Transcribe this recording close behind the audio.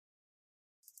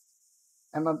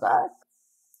Am I back?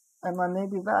 Am I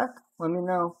maybe back? Let me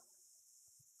know.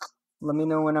 Let me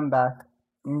know when I'm back.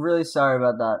 I'm really sorry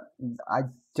about that. I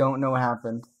don't know what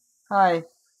happened. Hi.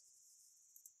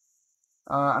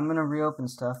 I'm gonna reopen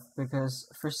stuff because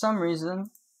for some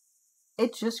reason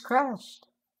it just crashed,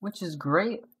 which is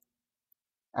great.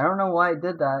 I don't know why it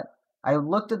did that. I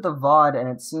looked at the VOD and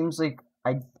it seems like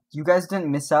you guys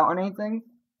didn't miss out on anything.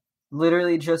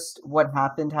 Literally just what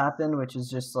happened, which is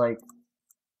just like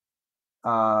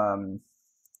um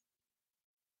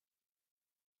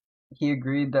he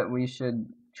agreed that we should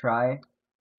try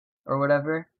or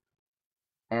whatever.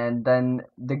 And then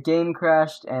the game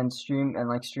crashed and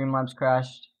Streamlabs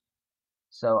crashed.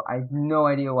 So I have no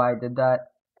idea why I did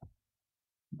that.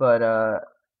 But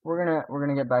we're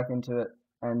gonna get back into it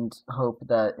and hope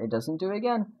that it doesn't do it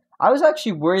again. I was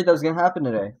actually worried that was gonna happen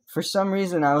today. For some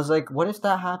reason I was like, what if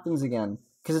that happens again?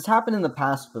 Because it's happened in the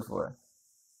past before.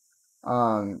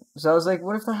 So I was like,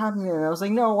 what if that happened again? And I was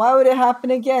like, no, why would it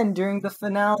happen again during the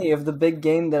finale of the big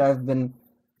game that I've been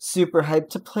super hyped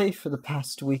to play for the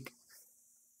past week?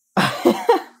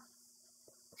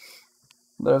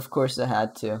 But of course I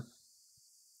had to.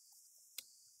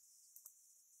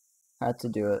 Had to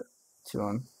do it to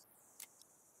him.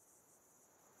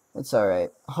 It's alright.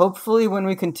 Hopefully when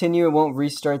we continue it won't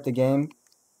restart the game.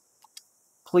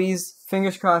 Please,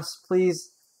 fingers crossed,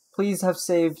 please have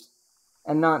saved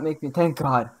and not make me. Thank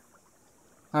God.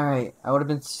 Alright, I would have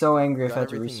been so angry if I had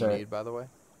to restart. You need, by the way?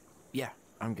 Yeah,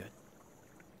 I'm good.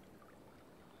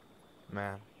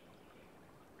 Man,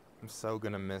 I'm so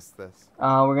gonna miss this. We're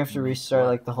gonna have to restart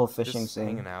like the whole fishing Just scene.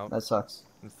 hanging out. That sucks.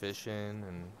 And fishing,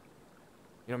 and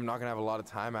you know, I'm not gonna have a lot of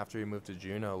time after we move to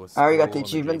Juneau with I already got the school and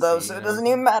achievement though, so JC it and doesn't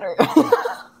everything. even matter.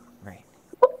 Right.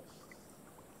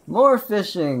 More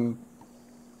fishing.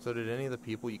 So did any of the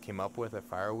people you came up with at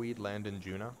Fireweed land in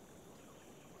Juneau?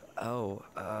 Oh,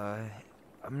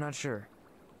 I'm not sure.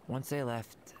 Once they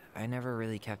left, I never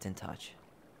really kept in touch.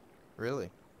 Really?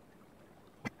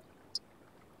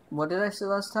 What did I say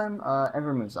last time?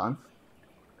 Everyone moves on.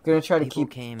 Gonna try to People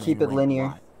keep came it and went a linear.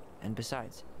 lot. And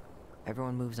besides,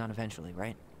 everyone moves on eventually,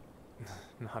 right?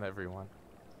 Not everyone.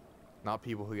 Not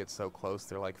people who get so close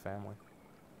they're like family.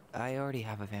 I already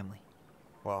have a family.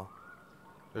 Well,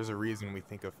 there's a reason we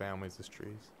think of families as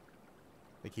trees.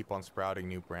 They keep on sprouting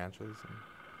new branches and...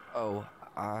 Oh,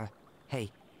 hey,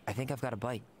 I think I've got a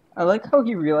bite. I like how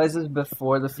he realizes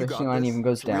before the You fishing got line this. even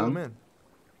goes Just reel 'em down. in.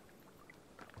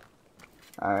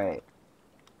 Alright.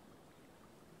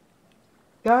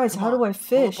 Guys, Come how on, do I pull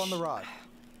fish? up on the rod.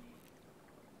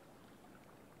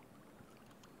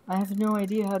 I have no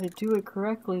idea how to do it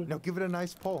correctly. Now give it a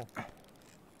nice pull.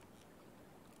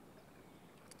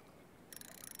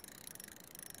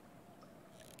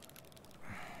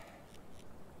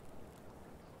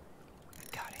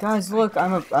 Got it. Guys, look,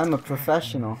 I'm a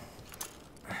professional.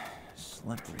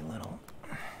 Slippery little.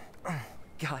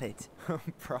 Got it.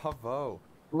 Bravo.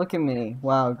 Look at me.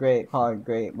 Wow, great, hard,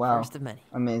 great. Wow. First of many.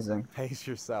 Amazing. Pace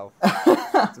yourself.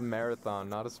 It's a marathon,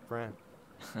 not a sprint.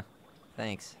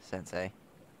 Thanks, Sensei.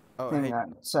 Oh, Hang hey,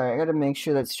 on. Sorry, I gotta make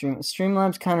sure that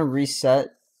Streamlabs kind of reset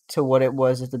to what it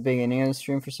was at the beginning of the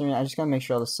stream for some reason. I just gotta make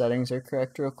sure all the settings are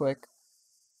correct real quick.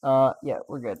 Yeah,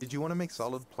 we're good. did you want to make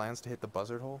solid plans to hit the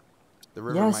buzzard hole? The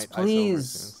river Yes, might ice over please.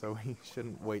 soon, so we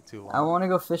shouldn't wait too long. I want to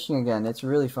go fishing again. It's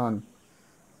really fun.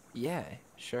 Yeah,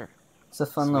 sure. It's a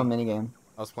fun little mini game.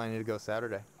 I was planning to go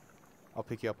Saturday. I'll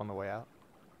pick you up on the way out.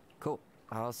 Cool.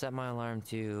 I'll set my alarm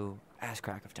to ass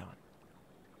crack of dawn.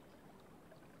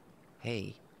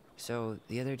 Hey, so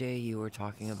the other day you were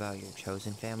talking about your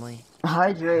chosen family. How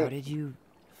Hydrate. did you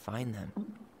find them?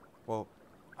 Well,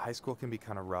 high school can be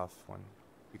kind of rough when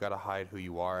you gotta hide who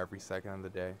you are every second of the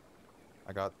day.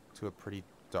 I got to a pretty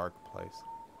dark place.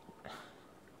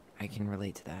 I can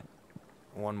relate to that.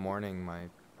 One morning, my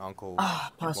uncle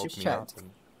Posture's woke me up checked.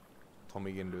 and told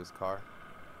me to get into his car.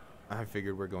 I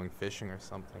figured we're going fishing or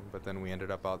something, but then we ended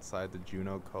up outside the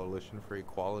Juneau Coalition for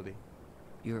Equality.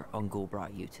 Your uncle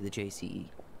brought you to the JCE.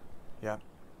 Yeah.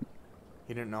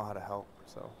 He didn't know how to help,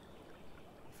 so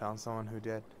he found someone who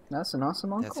did. That's an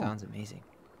awesome uncle. That sounds amazing.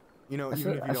 You know, I even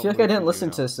feel- if you I don't feel like move I didn't to listen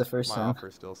Juneau, to this the first my time. offer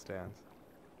still stands.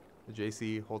 The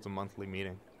JCE holds a monthly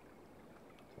meeting.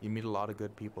 You meet a lot of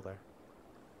good people there.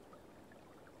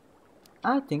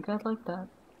 I think I'd like that.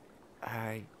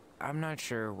 I'm not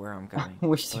sure where I'm going. I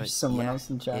wish there but was someone yeah, else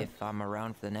in chat. If I'm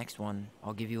around for the next one,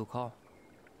 I'll give you a call.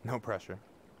 No pressure.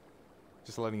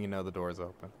 Just letting you know the door is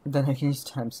open. Then I can just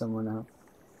time someone out.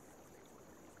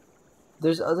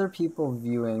 There's other people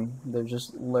viewing. They're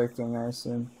just lurking, I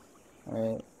assume.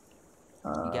 Alright.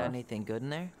 You got anything good in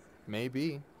there?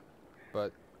 Maybe,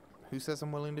 but who says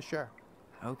I'm willing to share?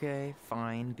 Okay,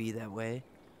 fine, be that way.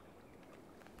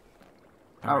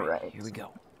 Alright. Here we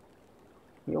go.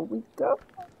 Here we go.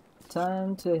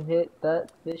 Time to hit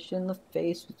that fish in the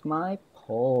face with my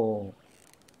pole.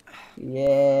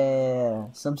 Yeah.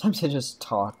 Sometimes I just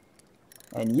talk.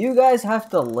 And you guys have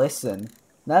to listen.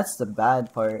 That's the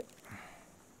bad part.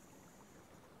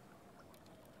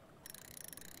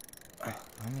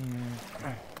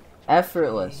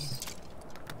 Effortless.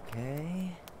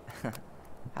 Okay.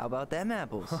 How about them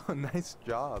apples? Oh, nice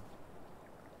job.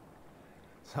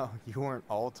 So, you weren't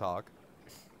all talk.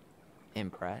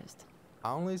 Impressed?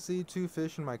 I only see 2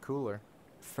 fish in my cooler.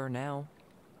 For now.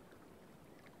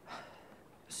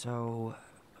 So,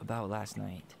 about last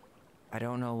night. I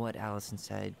don't know what Allison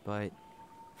said, but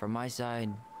from my side,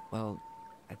 well,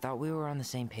 I thought we were on the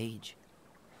same page.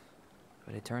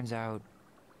 But it turns out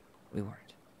we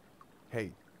weren't.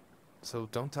 Hey, so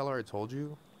don't tell her I told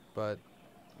you, but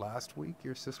last week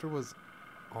your sister was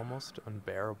almost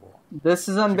unbearable. This is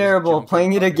She was unbearable. jumping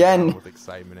Playing it up and down again. with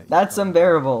excitement at you That's coming back.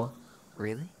 unbearable.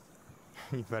 Really?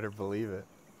 You better believe it.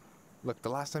 Look, the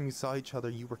last time you saw each other,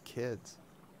 you were kids.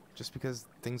 Just because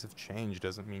things have changed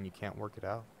doesn't mean you can't work it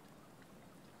out.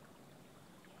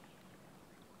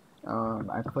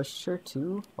 I pushed her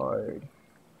too hard.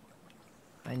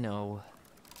 I know.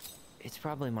 It's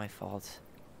probably my fault.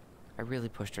 I really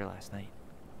pushed her last night.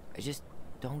 I just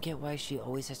don't get why she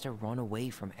always has to run away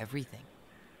from everything.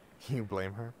 You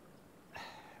blame her?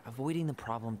 Avoiding the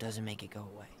problem doesn't make it go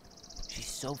away. She's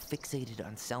so fixated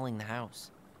on selling the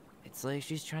house. It's like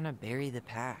she's trying to bury the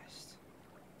past.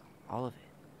 All of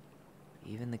it.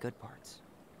 Even the good parts.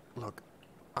 Look,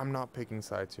 I'm not picking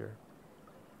sides here.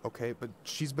 Okay, but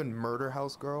she's been murder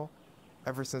house girl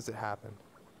ever since it happened.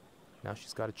 Now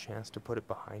she's got a chance to put it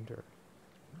behind her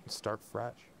and start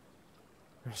fresh.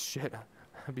 Shit,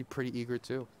 I'd be pretty eager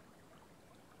too.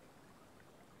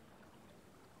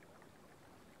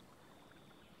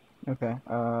 Okay,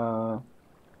 I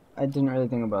didn't really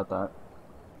think about that.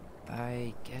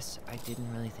 I guess I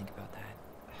didn't really think about that.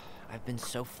 I've been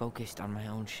so focused on my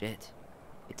own shit.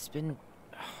 It's been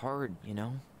hard, you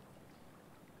know?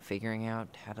 Figuring out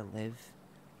how to live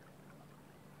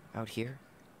out here.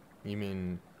 You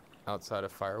mean outside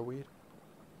of Fireweed?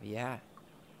 Yeah.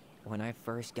 When I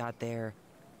first got there,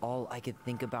 all I could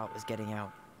think about was getting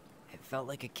out. It felt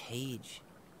like a cage.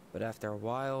 But after a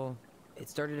while, it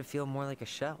started to feel more like a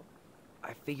shell.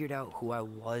 I figured out who I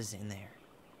was in there.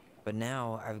 But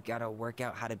now I've got to work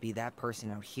out how to be that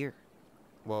person out here.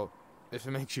 Well, if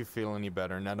it makes you feel any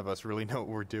better, none of us really know what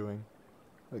we're doing.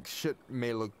 Like, shit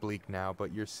may look bleak now,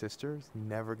 but your sister's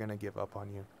never gonna give up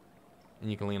on you.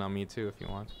 And you can lean on me too if you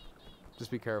want.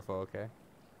 Just be careful, okay?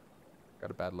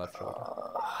 Got a bad left shoulder.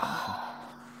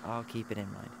 I'll keep it in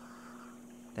mind.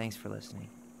 Thanks for listening.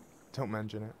 Don't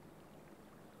mention it.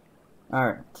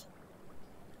 Alright.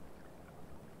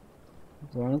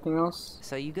 Is there anything else?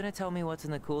 So you gonna tell me what's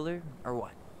in the cooler, or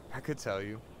what? I could tell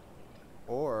you.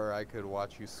 Or I could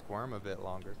watch you squirm a bit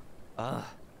longer. Ugh.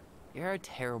 You're a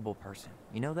terrible person.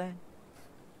 You know that?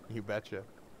 You betcha.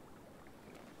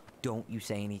 Don't you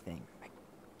say anything.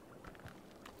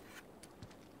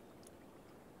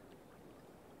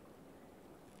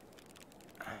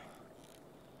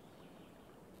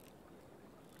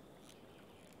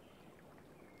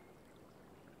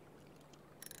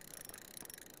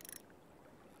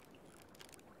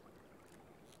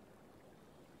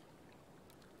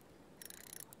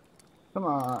 Come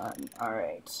on.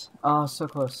 Alright. Oh, so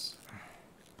close.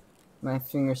 My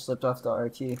finger slipped off the R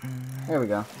key. There we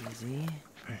go. Easy.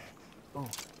 Oh.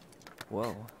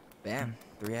 Whoa. Bam.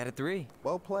 3 out of 3.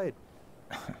 Well played.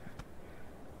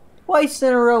 Twice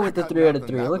in a row with the Got 3 out of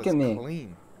nothing. 3. That Look at was me.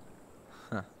 Clean.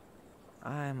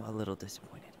 I'm a little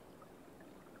disappointed.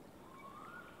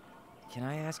 Can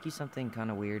I ask you something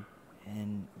kind of weird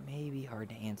and maybe hard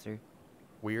to answer?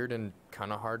 Weird and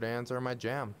kind of hard to answer my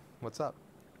jam. What's up?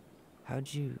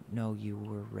 How'd you know you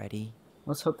were ready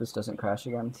Let's hope this doesn't crash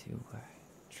again. to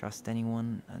trust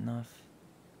anyone enough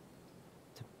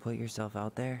to put yourself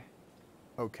out there?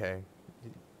 Okay.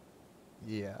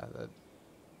 Yeah,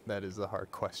 that is a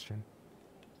hard question.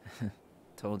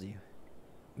 Told you.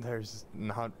 There's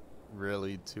not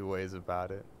really 2 ways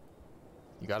about it.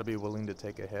 You gotta be willing to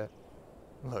take a hit.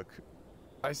 Look,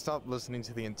 I stopped listening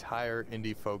to the entire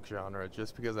indie folk genre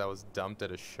just because I was dumped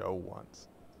at a show once.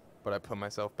 But I put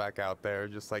myself back out there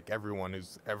just like everyone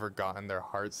who's ever gotten their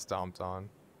heart stomped on.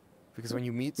 Because when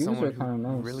you meet These someone are who kinda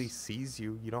nice. really sees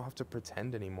you, you don't have to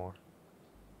pretend anymore.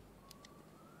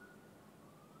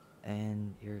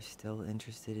 And you're still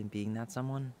interested in being that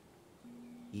someone?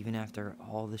 Even after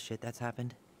all the shit that's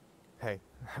happened? Hey,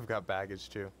 I've got baggage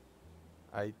too.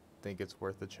 I think it's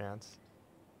worth a chance.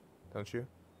 don't you?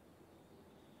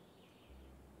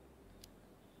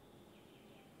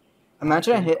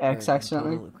 Imagine I think hit we're X in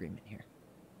accidentally. total agreement here.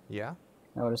 Yeah?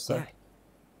 That would have Yeah, sucked.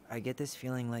 I get this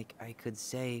feeling like I could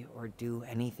say or do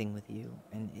anything with you,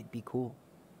 and it'd be cool.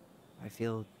 I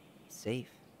feel safe.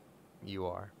 You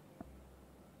are.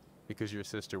 Because your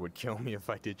sister would kill me if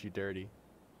I did you dirty.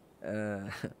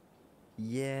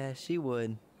 Yeah, she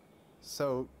would.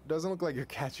 So, doesn't look like you're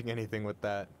catching anything with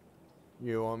that.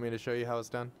 You want me to show you how it's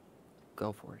done?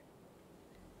 Go for it.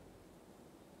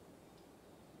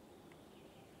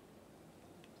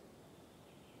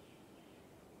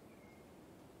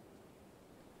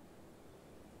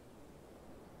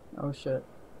 Oh shit.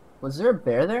 Was there a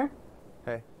bear there?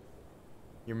 Hey,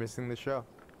 you're missing the show.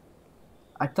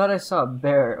 I thought I saw a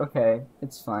bear. Okay,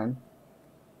 it's fine.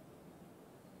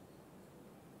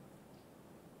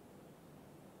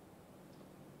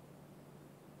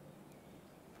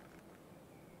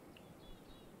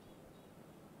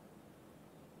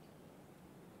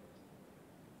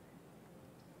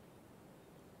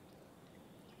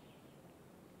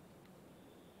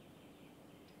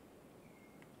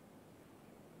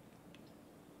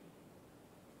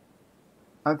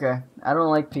 Okay, I don't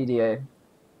like PDA,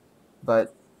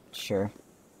 but sure.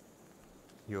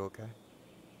 You okay?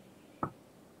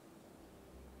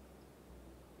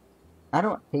 I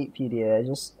don't hate PDA, I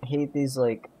just hate these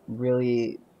like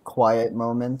really quiet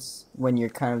moments when you're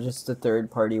kind of just a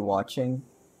third party watching,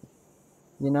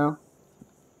 you know?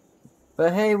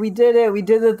 But hey, we did it! We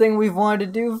did the thing we've wanted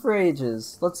to do for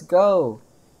ages! Let's go!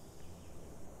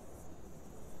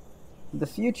 The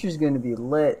future's gonna be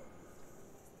lit.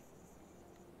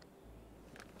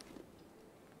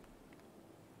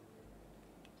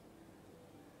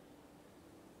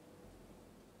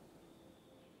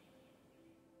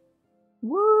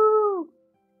 Woo!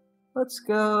 Let's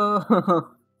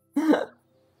go!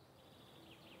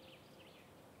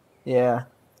 Yeah.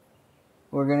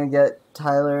 We're gonna get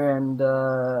Tyler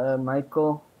and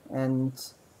Michael and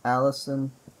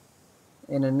Allison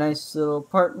in a nice little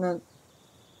apartment.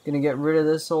 Gonna get rid of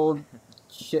this old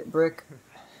shit brick.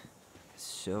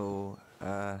 So,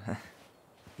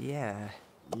 yeah.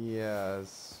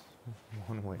 Yes,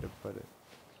 one way to put it.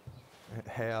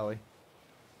 Hey, Allie.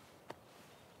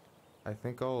 I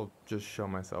think I'll just show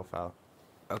myself out.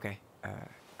 Okay,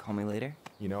 call me later.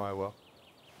 You know I will.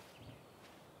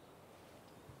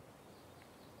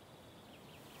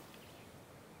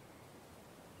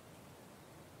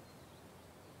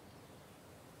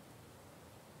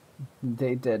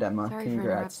 They did, Emma. Sorry for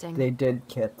Congrats. interrupting. They did,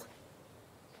 Kit.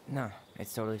 No,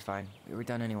 it's totally fine. We were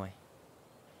done anyway.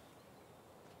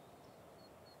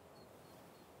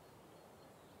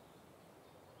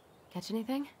 Catch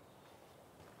anything?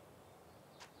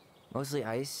 Mostly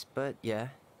ice, but yeah.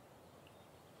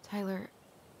 Tyler,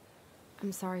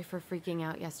 I'm sorry for freaking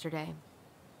out yesterday.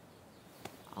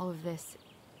 All of this,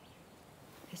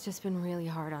 it's just been really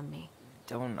hard on me.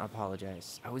 Don't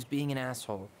apologize. I was being an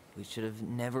asshole. We should have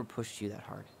never pushed you that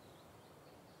hard.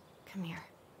 Come here.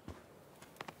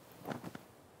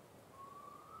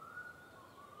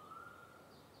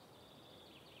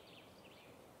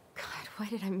 God, why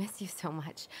did I miss you so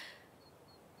much?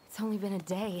 It's only been a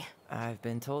day. I've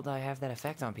been told I have that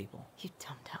effect on people. You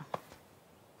dum-dum.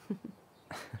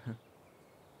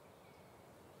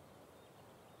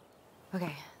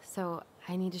 Okay, so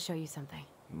I need to show you something.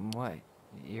 What?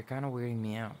 You're kind of weirding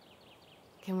me out.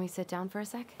 Can we sit down for a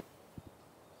sec?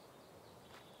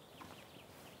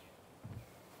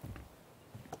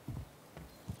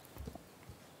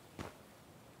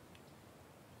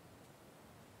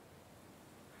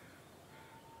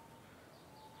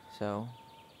 So,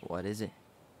 what is it?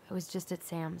 I was just at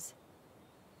Sam's.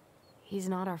 He's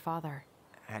not our father.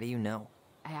 How do you know?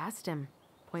 I asked him,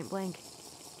 point blank.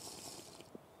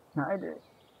 I did.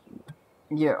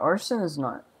 Yeah, arson is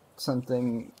not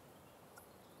something.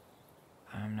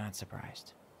 I'm not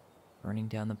surprised. Burning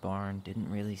down the barn didn't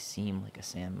really seem like a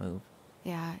Sam move.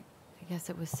 Yeah, I guess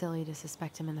it was silly to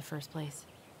suspect him in the first place.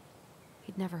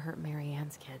 He'd never hurt Mary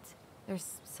Ann's kids.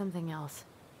 There's something else.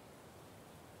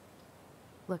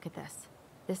 Look at this.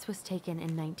 This was taken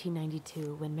in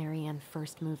 1992 when Mary Ann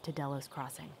first moved to Delos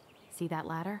Crossing. See that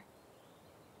ladder?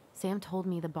 Sam told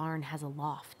me the barn has a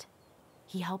loft.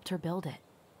 He helped her build it.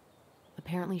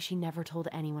 Apparently she never told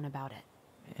anyone about it.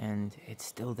 And it's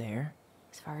still there?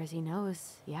 As far as he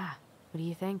knows, yeah. What do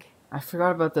you think? I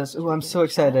forgot about this. Ooh, I'm so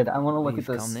excited. I want to look We've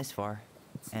at this. come this far.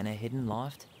 And a hidden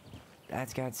loft?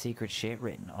 That's got secret shit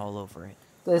written all over it.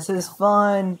 This is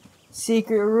fun.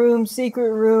 Secret room,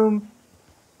 secret room.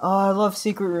 Oh, I love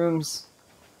secret rooms.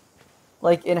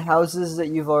 Like in houses that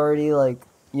you've already like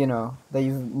you know, that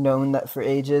you've known that for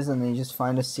ages, and then you just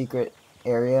find a secret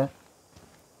area.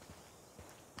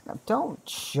 Now, don't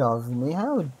shove me.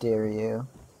 How dare you?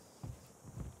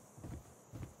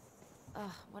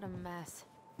 Ugh, what a mess.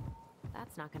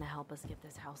 That's not gonna help us get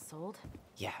this house sold.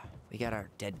 Yeah, we got our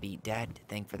deadbeat dad to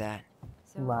thank for that.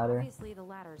 So Ladder. obviously the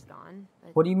ladder's gone,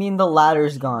 but What do you mean the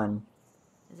ladder's gone?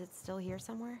 is it still here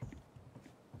somewhere?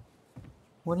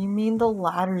 What do you mean the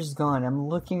ladder's gone? I'm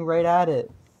looking right at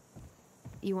it.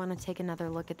 You want to take another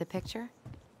look at the picture?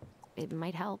 It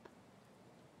might help.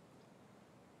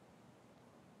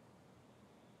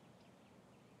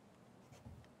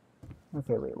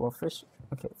 Okay, wait. Well, first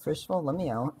of all, let me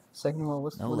out. Second of all, No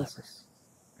what is lever. this?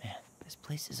 Man, this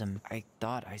place is I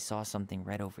thought I saw something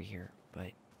right over here,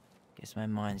 but guess my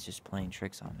mind's just playing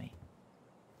tricks on me.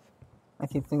 I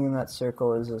keep thinking that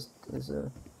circle is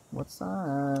a. What's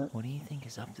that? What do you think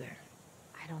is up there?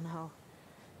 I don't know.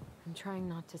 I'm trying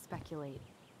not to speculate.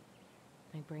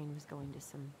 My brain was going to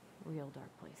some real dark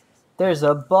places. There's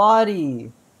a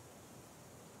body.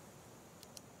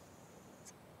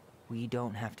 We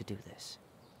don't have to do this.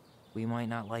 We might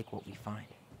not like what we find.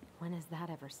 When has that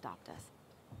ever stopped us?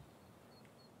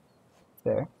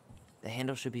 There. The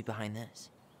handle should be behind this.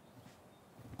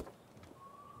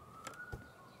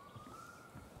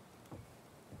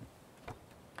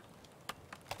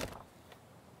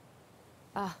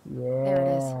 Ah, Yeah. there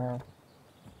it is.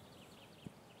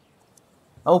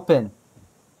 Open.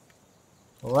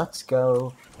 Let's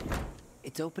go.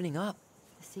 It's opening up.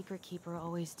 The secret keeper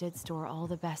always did store all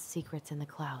the best secrets in the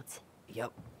clouds.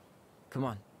 Yep. Come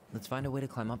on, let's find a way to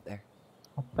climb up there.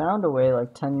 I found a way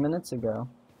like 10 minutes ago.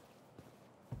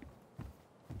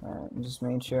 Alright, I'm just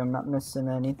making sure I'm not missing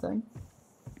anything.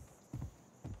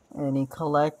 Any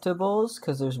collectibles?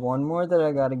 Because there's one more that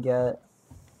I gotta get.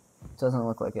 Doesn't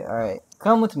look like it. Alright,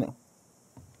 come with me.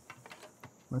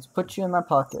 Let's put you in my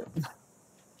pocket.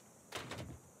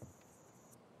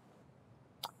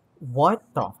 What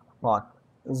the fuck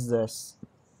is this?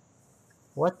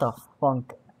 What the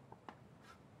funk?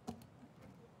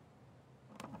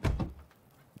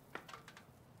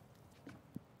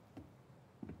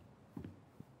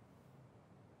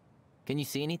 Can you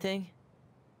see anything?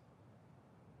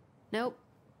 Nope,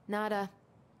 nada.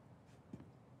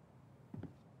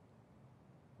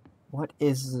 What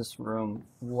is this room?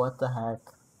 What the heck?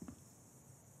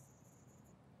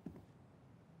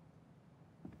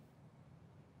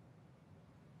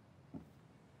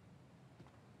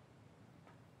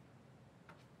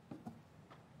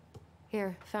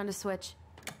 Here, found a switch.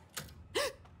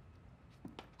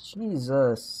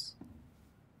 Jesus.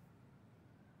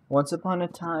 Once upon a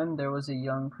time, there was a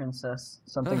young princess.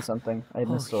 Something, something. I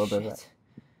missed a little bit of that.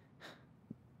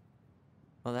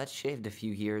 Well, that shaved a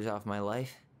few years off my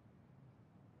life.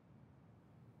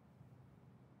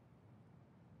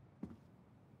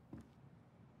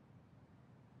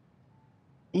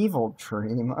 Evil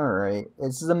dream. Alright.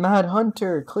 It's the Mad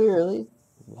Hunter, clearly.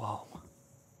 Whoa.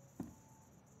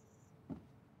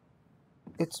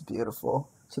 It's beautiful.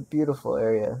 It's a beautiful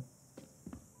area.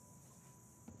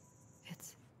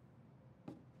 It's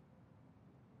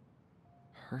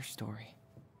Her story.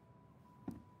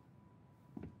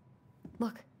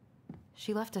 Look,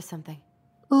 she left us something.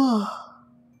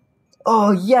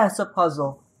 Oh, yes, a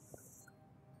puzzle.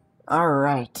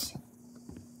 Alright.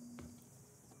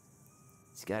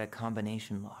 It's got a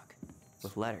combination lock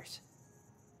with letters.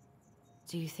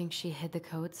 Do you think she hid the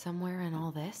code somewhere in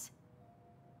all this?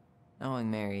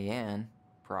 Knowing Mary Ann,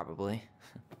 probably.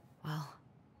 Well,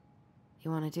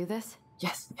 you want to do this?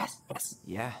 Yes, yes, yes.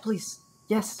 Yeah. Please.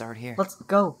 Yes. Start here. Let's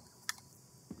go.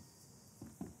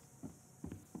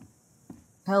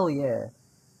 Hell yeah.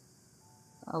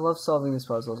 I love solving these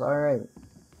puzzles. Alright.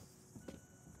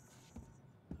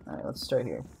 Alright, let's start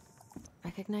here.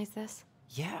 Recognize this?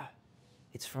 Yeah.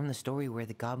 It's from the story where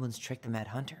the goblins tricked the Mad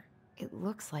Hunter. It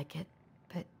looks like it,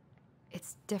 but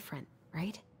it's different,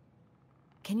 right?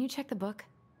 Can you check the book?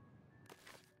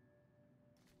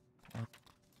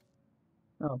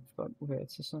 Oh, fuck. Okay,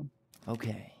 it's this one.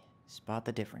 Okay, spot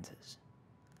the differences.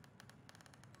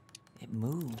 It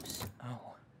moves.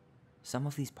 Oh, some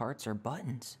of these parts are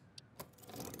buttons.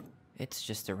 It's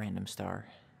just a random star.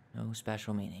 No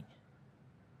special meaning.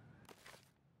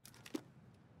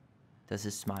 Does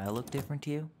his smile look different to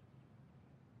you?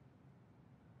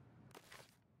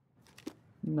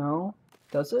 No.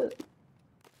 Does it?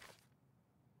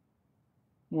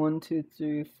 1, 2,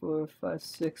 3, 4, 5,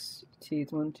 6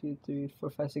 teeth. 1, 2, 3, 4,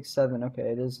 5, 6, 7. Okay,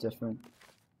 it is different.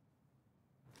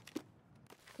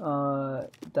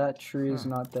 That tree is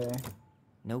not there.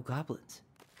 No goblins.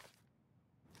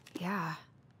 Yeah.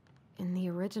 In the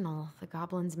original, the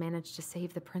goblins managed to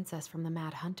save the princess from the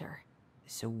Mad Hunter.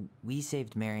 So we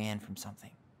saved Marianne from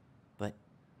something, but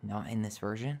not in this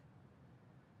version?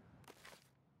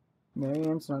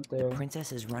 Marianne's not The there.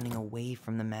 princess is running away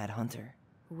from the Mad Hunter.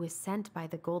 Who was sent by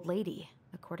the Gold Lady,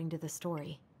 according to the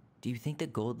story. Do you think the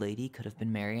Gold Lady could have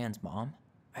been Marianne's mom?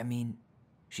 I mean,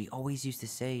 she always used to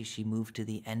say she moved to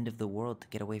the end of the world to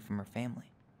get away from her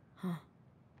family. Huh.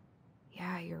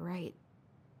 Yeah, you're right.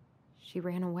 She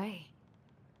ran away.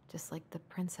 Just like the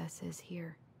princess is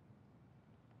here.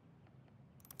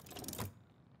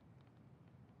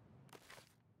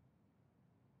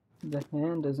 The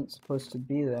hand isn't supposed to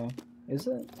be there, is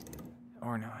it?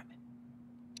 Or not.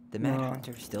 The Mad No.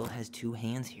 Hunter still has two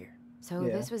hands here. So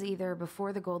Yeah. this was either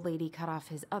before the Gold Lady cut off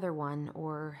his other one,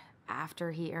 or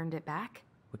after he earned it back?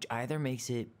 Which either makes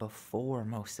it before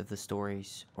most of the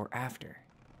stories or after.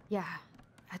 Yeah,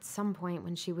 at some point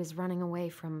when she was running away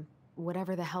from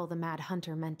whatever the hell the Mad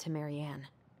Hunter meant to Marianne.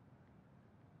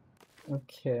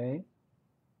 Okay.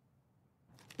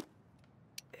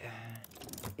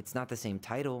 It's not the same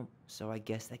title, so I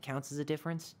guess that counts as a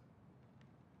difference.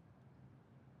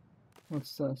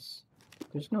 What's this?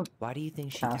 There's no... Why do you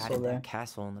think she Castle added there. that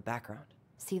castle in the background?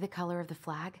 See the color of the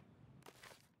flag?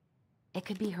 It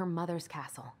could be her mother's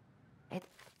castle. It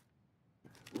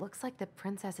looks like the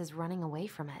princess is running away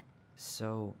from it.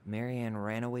 So, Marianne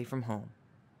ran away from home,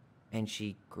 and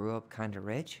she grew up kinda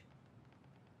rich?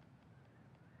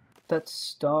 That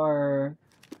star...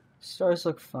 Stars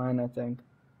look fine, I think.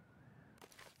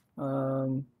 I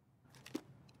Did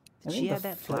think she the have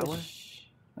that flower?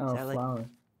 fish- Oh, that like- flower.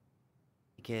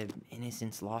 Like an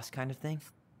innocence lost kind of thing?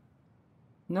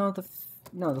 No, the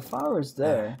flower's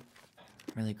there. I'm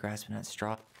really grasping at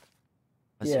straw.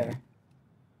 Yeah. Here.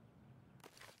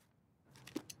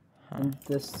 Huh. And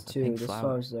this too, pink this flower.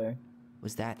 flower's there.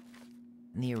 Was that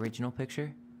in the original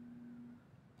picture?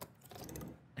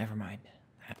 Never mind.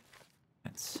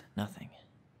 That's nothing.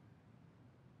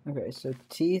 Okay, so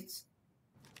teeth.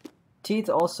 Teeth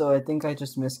also, I think I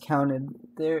just miscounted.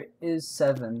 There is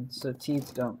 7, so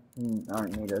teeth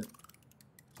aren't needed.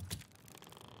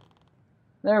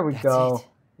 There we That's go. it.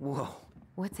 Whoa.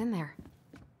 What's in there?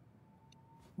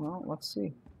 Well, let's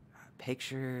see.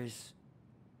 Pictures,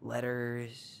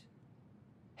 letters.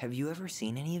 Have you ever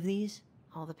seen any of these?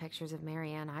 All the pictures of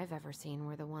Marianne I've ever seen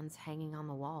were the ones hanging on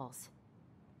the walls.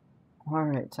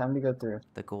 Alright, time to go through.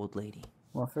 The Gold Lady.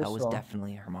 Well, first That was of all,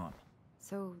 definitely her mom.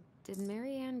 So, did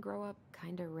Marianne grow up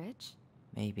kinda rich?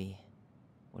 Maybe.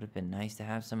 Would have been nice to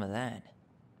have some of that.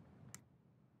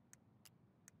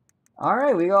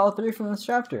 alright, we got all 3 from this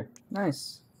chapter.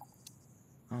 Nice.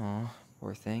 Oh,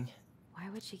 poor thing. Why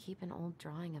would she keep an old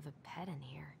drawing of a pet in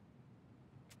here?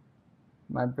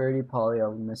 My birdie Polly,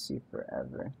 I'll miss you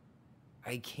forever.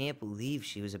 I can't believe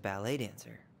she was a ballet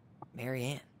dancer.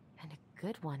 Marianne. And a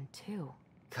good one, too.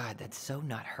 God, that's so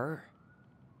not her.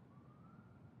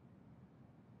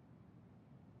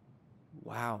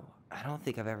 Wow, I don't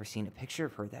think I've ever seen a picture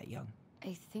of her that young.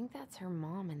 I think that's her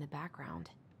mom in the background.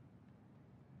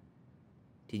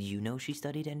 Did you know she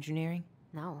studied engineering?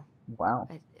 No, Wow.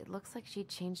 but it looks like she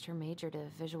changed her major to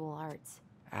visual arts.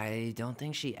 I don't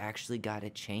think she actually got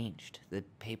it changed. The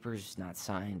paper's not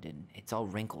signed and it's all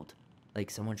wrinkled. Like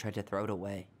someone tried to throw it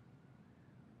away.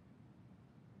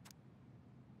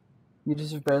 You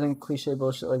deserve better than cliche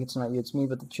bullshit like it's not you, it's me,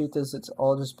 but the truth is it's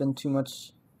all just been too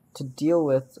much to deal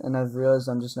with, and I've realized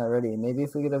I'm just not ready. Maybe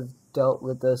if we could have dealt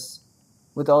with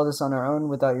all this on our own,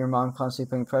 without your mom constantly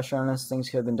putting pressure on us, things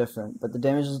could have been different. But the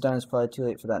damage is done, it's probably too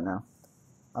late for that now.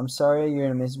 I'm sorry, you're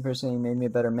an amazing person, and you made me a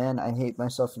better man. I hate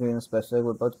myself for doing this, but I feel like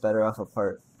we're both better off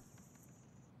apart.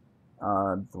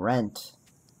 Brent.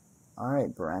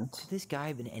 Alright, Brent. Could this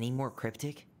guy been any more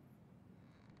cryptic?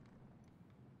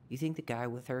 You think the guy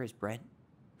with her is Brent?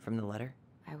 From the letter?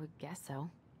 I would guess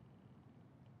so.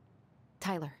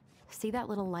 Tyler, see that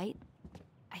little light?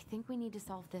 I think we need to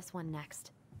solve this one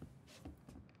next.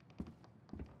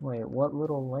 Wait, what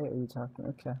little light are you talking?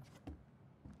 Okay.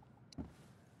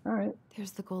 Alright.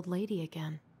 There's the Gold Lady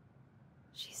again.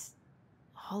 She's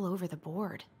all over the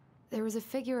board. There was a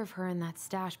figure of her in that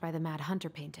stash by the Mad Hunter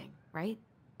painting, right?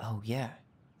 Oh, yeah.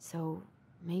 So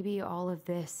maybe all of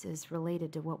this is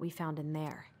related to what we found in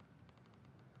there.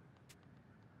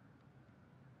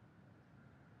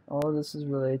 All of this is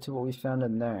related to what we found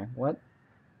in there. What?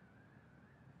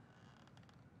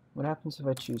 What happens if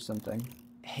I choose something?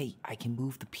 Hey, I can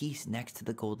move the piece next to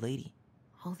the Gold Lady.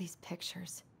 All these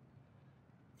pictures.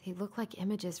 They look like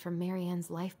images from Marianne's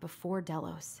life before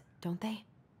Delos, don't they?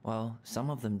 Well, some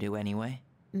of them do anyway.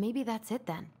 Maybe that's it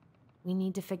then. We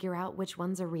need to figure out which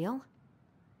ones are real?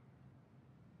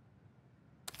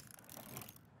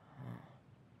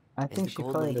 I Is think the she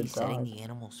gold probably had lady a setting dog. the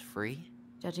animals free?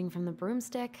 Judging from the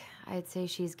broomstick, I'd say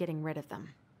she's getting rid of them,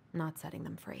 not setting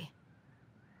them free.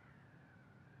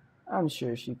 I'm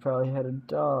sure she probably had a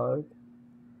dog.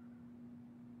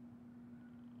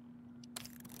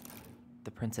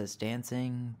 The princess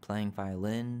dancing, playing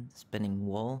violin, spinning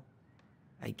wool.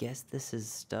 I guess this is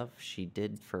stuff she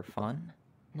did for fun?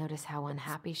 Notice how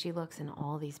unhappy she looks in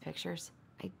all these pictures?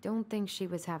 I don't think she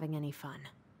was having any fun.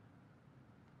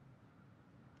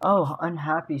 Oh, how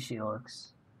unhappy she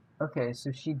looks. Okay,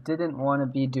 so she didn't want to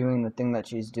be doing the thing that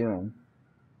she's doing.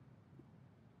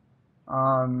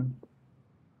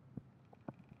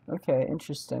 Okay,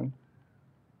 interesting.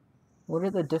 What are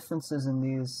the differences in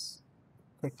these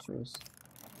pictures?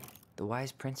 The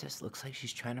wise princess looks like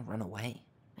she's trying to run away.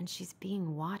 And she's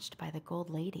being watched by the gold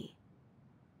lady.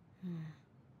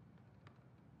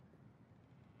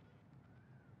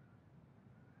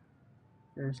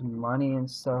 There's money and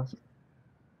stuff.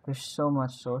 There's so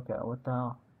much to look at. What the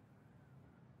hell?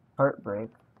 Heartbreak.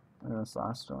 And this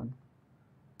last one.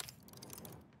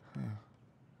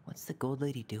 What's the gold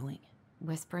lady doing?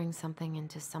 Whispering something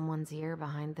into someone's ear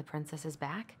behind the princess's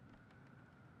back?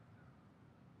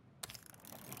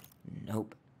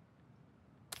 Nope.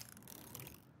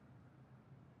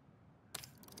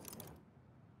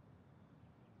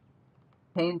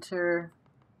 Painter,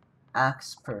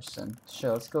 axe person.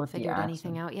 Sure, let's go with the Figured axe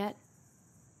anything one. out yet?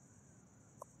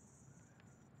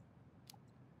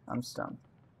 I'm stumped.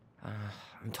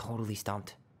 I'm totally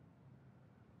stumped.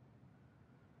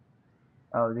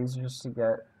 Oh, these are just to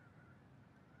get...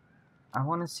 I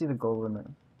want to see the gold limit.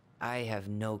 I have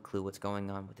no clue what's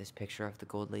going on with this picture of the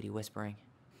gold lady whispering.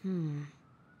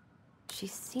 She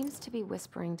seems to be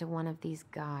whispering to one of these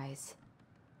guys.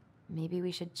 Maybe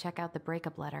we should check out the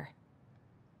breakup letter.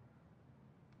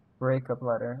 Breakup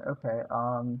letter. Okay,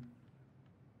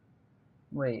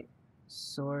 wait.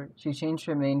 Sword... She changed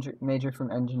her major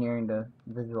from engineering to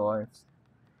visual arts.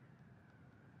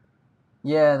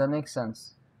 Yeah, that makes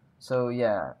sense. So,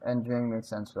 yeah, engineering makes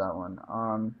sense for that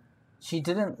one. She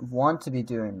didn't want to be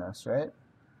doing this, right?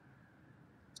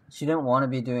 She didn't want to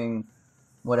be doing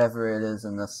whatever it is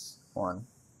in this one.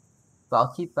 But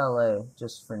I'll keep ballet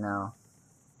just for now.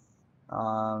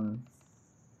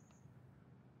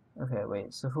 Okay,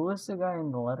 wait. So who was the guy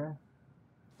in the letter?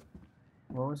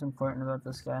 What was important about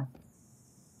this guy?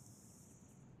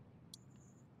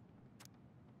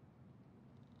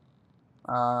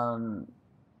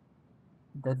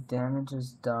 The damage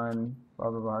is done. Blah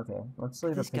blah blah. Okay, let's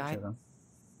look at This a picture guy- of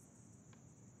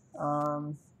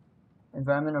them.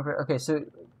 Environment over. Okay, so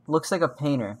it looks like a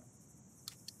painter.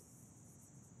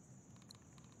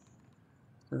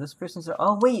 So this person's.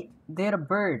 Oh wait, they had a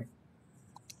bird.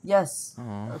 Yes.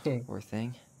 Oh, Okay. poor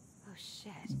thing. Oh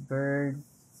shit. Bird.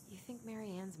 You think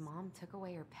Marianne's mom took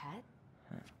away her pet?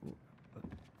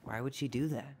 Why would she do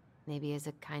that? Maybe as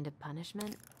a kind of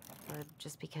punishment? Or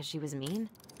just because she was mean?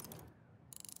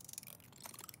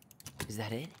 Is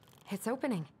that it? It's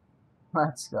opening.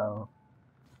 Let's go.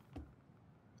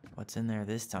 What's in there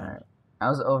this time? Alright. I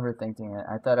was overthinking it.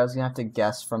 I thought I was gonna have to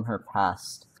guess from her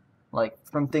past. Like,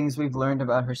 from things we've learned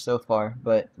about her so far,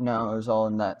 but no, it was all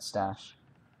in that stash.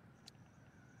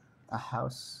 A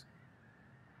house.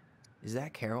 Is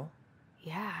that Carol?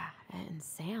 Yeah, and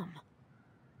Sam.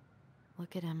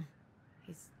 Look at him.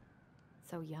 He's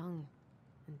so young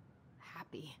and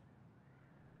happy.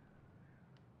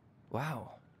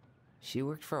 Wow. She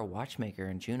worked for a watchmaker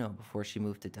in Juneau before she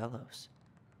moved to Delos.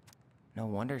 No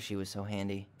wonder she was so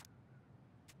handy.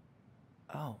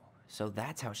 Oh, so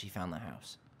that's how she found the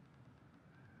house.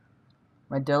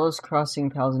 My Delos Crossing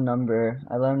pal's number.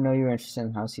 I let him know you were interested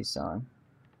in the house he's selling.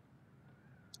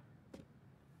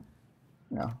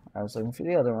 No, I was looking for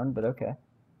the other one, but okay.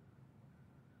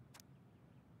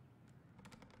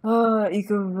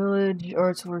 Eco Village,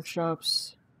 Arts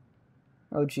Workshops.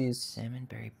 Oh, jeez.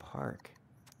 Salmonberry Park.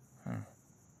 Huh.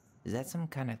 Is that some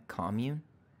kind of commune?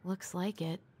 Looks like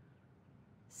it.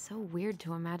 So weird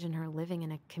to imagine her living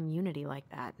in a community like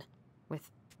that. With,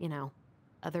 you know,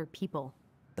 other people.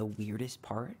 The weirdest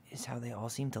part is how they all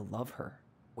seem to love her.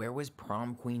 Where was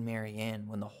prom queen Marianne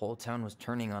when the whole town was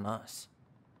turning on us?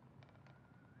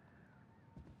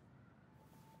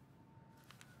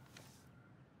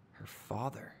 Her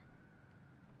father.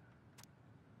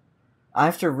 I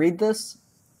have to read this?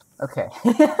 Okay.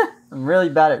 I'm really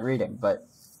bad at reading, but...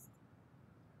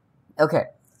 Okay.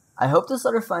 I hope this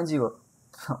letter finds you...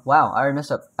 Wow, I already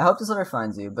messed up. I hope this letter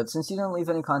finds you, but since you don't leave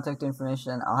any contact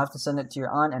information, I'll have to send it to your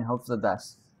aunt and hope for the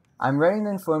best. I'm writing to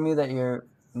inform you that your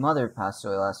mother passed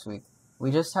away last week.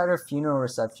 We just had her funeral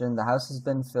reception. The house has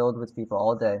been filled with people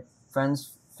all day.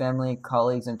 Friends, family,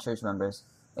 colleagues, and church members.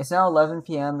 It's now 11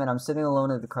 p.m. and I'm sitting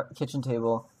alone at the kitchen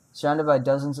table, surrounded by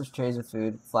dozens of trays of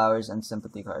food, flowers, and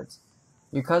sympathy cards.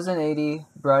 Your cousin 80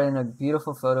 brought in a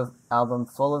beautiful photo album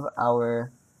full of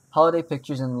our holiday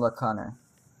pictures in La Connor.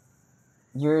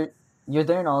 You're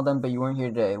there in all of them, but you weren't here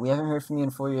today. We haven't heard from you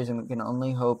in 4 years, and we can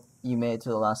only hope you made it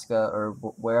to Alaska or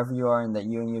wherever you are, and that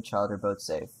you and your child are both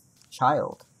safe.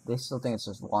 Child? They still think it's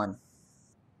just one.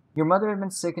 Your mother had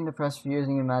been sick and depressed for years,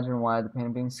 and you imagine why. The pain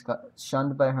of being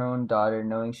shunned by her own daughter,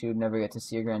 knowing she would never get to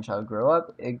see her grandchild grow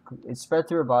up, it spread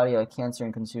through her body like cancer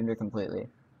and consumed her completely.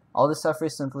 All this suffering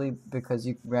simply because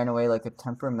you ran away like a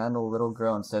temperamental little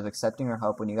girl instead of accepting her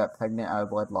help when you got pregnant out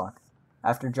of wedlock.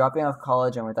 After dropping out of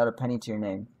college and without a penny to your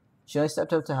name. She only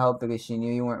stepped up to help because she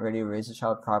knew you weren't ready to raise a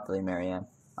child properly, Marianne.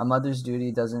 A mother's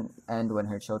duty doesn't end when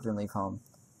her children leave home.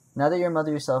 Now that you're a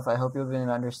mother yourself, I hope you'll begin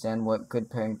to understand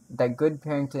that good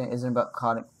parenting isn't about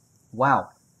coddling. Wow.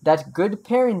 That good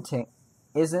parenting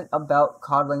isn't about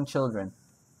coddling children.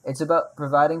 It's about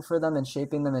providing for them and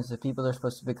shaping them into the people they're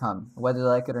supposed to become, whether they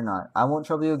like it or not. I won't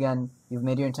trouble you again. You've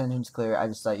made your intentions clear. I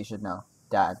just thought you should know.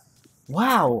 Dad.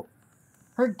 Wow.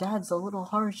 Her dad's a little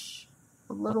harsh.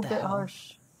 A little bit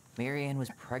harsh. Marianne was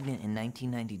pregnant in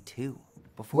 1992,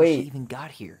 before she even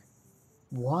got here.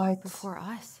 What? Before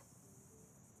us.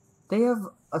 They have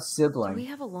a sibling. Do we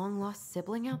have a long-lost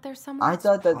sibling out there somewhere? I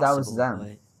thought that was Possible, them.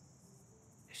 But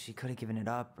she could have given it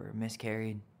up or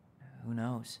miscarried. Who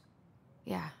knows?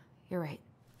 Yeah, you're right.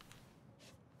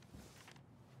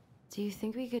 Do you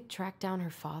think we could track down her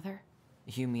father?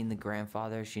 You mean the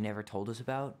grandfather she never told us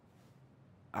about?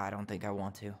 I don't think I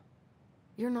want to.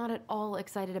 You're not at all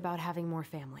excited about having more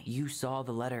family. You saw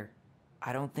the letter.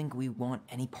 I don't think we want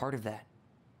any part of that.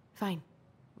 Fine.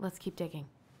 Let's keep digging.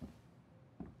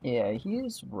 Yeah, he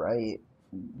is right.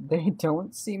 They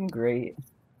don't seem great.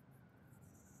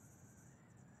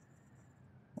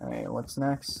 Alright, what's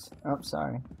next? Oh,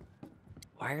 sorry.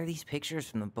 Why are these pictures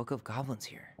from the Book of Goblins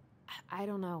here? I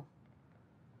don't know.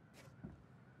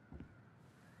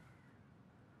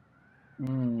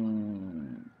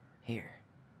 Here,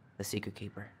 the Secret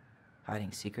Keeper,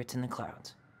 hiding secrets in the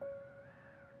clouds.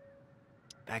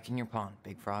 Back in your pond,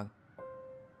 Big Frog.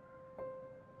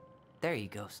 There you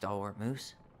go, Stalwart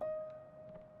Moose.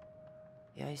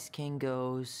 The Ice King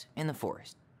goes in the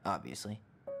forest, obviously.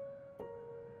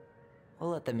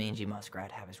 We'll let the mangy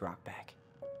muskrat have his rock back.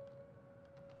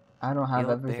 I don't have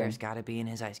The old everything. bear's gotta be in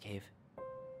his ice cave.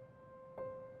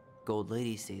 Gold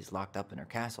Lady stays locked up in her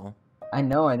castle. I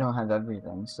know I don't have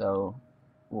everything, so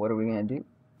what are we gonna do?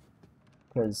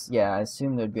 Because, yeah, I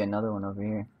assume there'd be another one over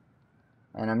here.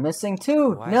 And I'm missing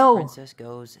two! The wise No! princess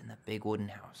goes in the big wooden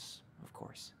house, of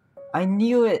course. I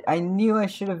knew it! I knew I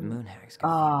should have... Moonhag's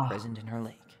gonna be imprisoned in her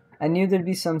lake. I knew there'd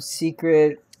be some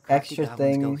secret Crafty extra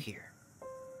goblins go thing here.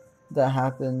 that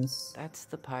happens. That's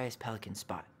the Pious Pelican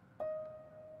spot.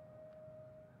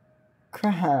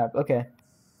 Crap, okay.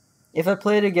 If I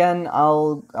play it again,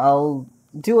 I'll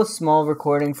do a small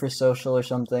recording for social or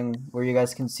something where you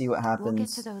guys can see what happens. We'll get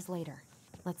to those later.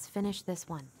 Let's finish this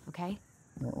one, okay?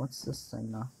 Wait, what's this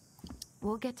thing now?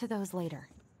 We'll get to those later.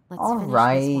 Let's All finish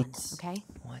right. this one, okay?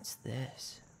 What's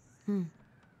this?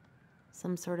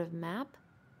 Some sort of map?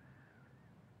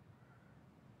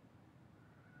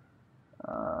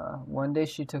 One day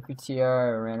she took her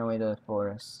tiara and ran away to the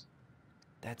forest.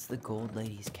 That's the Gold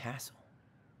Lady's castle.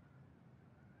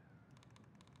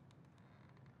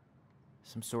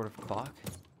 Some sort of clock?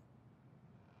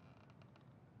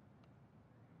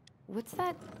 What's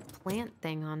that plant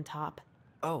thing on top?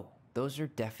 Oh, those are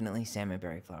definitely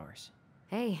salmonberry flowers.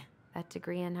 Hey, that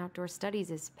degree in outdoor studies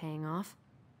is paying off.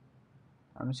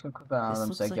 I'm just gonna click on This them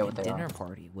looks so I like get a what they dinner are.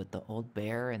 party with the old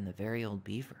bear and the very old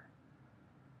beaver.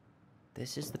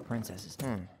 This is the princess's.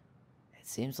 It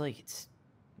seems like it's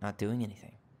not doing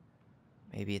anything.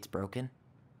 Maybe it's broken?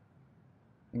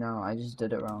 No, I just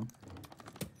did it wrong.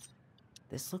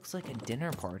 This looks like a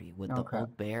dinner party with Oh, the crap.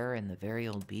 old bear and the very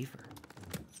old beaver.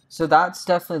 So that's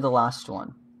definitely the last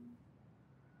one.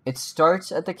 It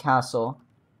starts at the castle,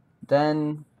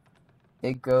 then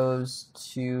it goes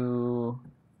to...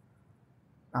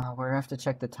 we're gonna have to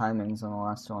check the timings on the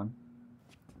last one.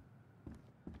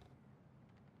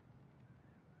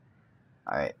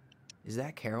 Alright, Is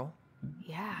that Carol?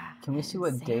 Yeah. can we and see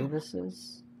what day Sam. this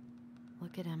is?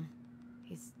 Look at him.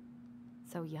 He's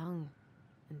so young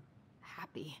and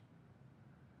happy.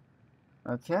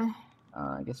 Okay,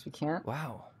 I guess we can't.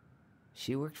 Wow.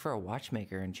 She worked for a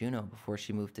watchmaker in Juneau before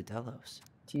she moved to Delos.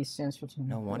 T stands for...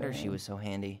 No wonder she was so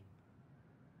handy.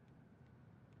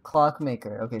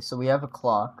 Clockmaker. Okay, so we have a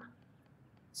clock.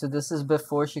 So this is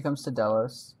before she comes to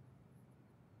Delos.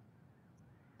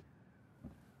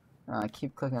 I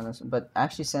keep clicking on this, but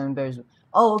actually salmon berries...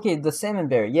 Oh, okay, the salmon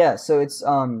bear. Yeah, so it's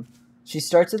she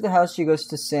starts at the house, she goes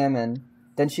to salmon,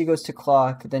 then she goes to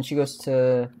clock, then she goes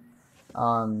to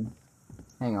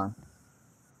hang on.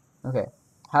 Okay.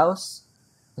 House.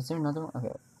 Is there another one? Okay.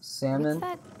 What's Salmon.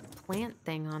 that plant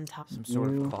thing on top? Some sort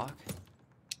of You- clock?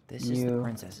 This is the you-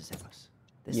 princess's house.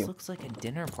 This you. looks like a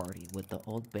dinner party with the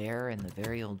old bear and the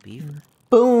very old beaver.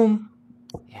 Boom!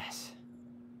 Yes.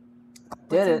 What's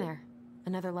Did in it. there?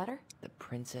 Another letter? The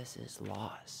princess's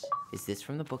loss. Is this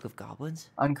from the Book of Goblins?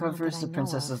 Uncovers that I the know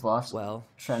princess's of. lost Well,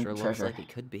 tre- sure looks treasure. like it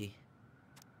could be.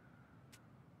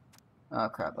 Oh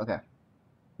crap, okay.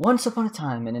 Once upon a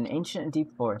time, in an ancient and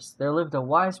deep forest, there lived a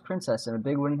wise princess in a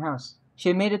big wooden house. She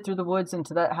had made it through the woods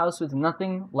into that house with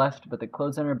nothing left but the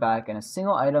clothes on her back and a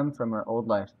single item from her old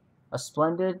life, a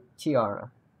splendid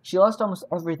tiara. She lost almost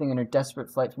everything in her desperate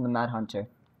flight from the Mad Hunter.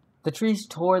 The trees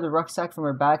tore the rucksack from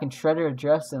her back and shredded her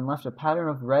dress and left a pattern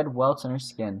of red welts on her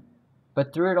skin.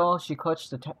 But through it all, she clutched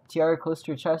the tiara close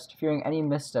to her chest, fearing any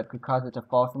misstep could cause it to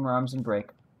fall from her arms and break.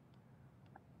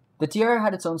 The tiara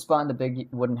had its own spot in the big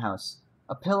wooden house,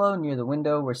 a pillow near the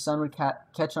window where sun would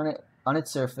catch on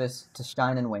its surface to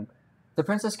shine and wink. The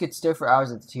princess could stare for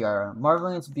hours at the tiara,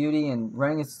 marveling at its beauty and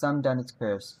running her thumb down its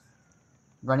curves.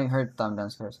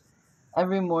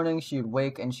 Every morning she would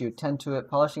wake and she would tend to it,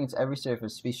 polishing its every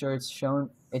surface to be sure it shone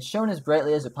as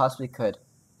brightly as it possibly could.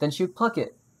 Then she would pluck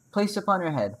it, place it upon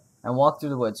her head, and walk through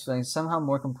the woods, feeling somehow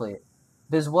more complete.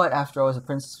 Because what, after all, was a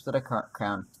princess with a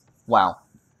crown? Wow.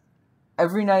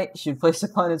 Every night she would place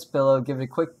it upon its pillow, give it a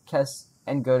quick kiss,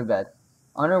 and go to bed.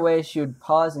 On her way she would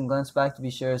pause and glance back to be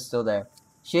sure it was still there.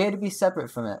 She hated to be separate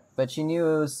from it, but she knew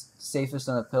it was safest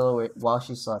on the pillow while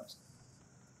she slept.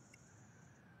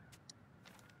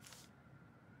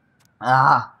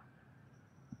 Ah!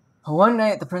 One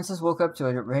night, the princess woke up to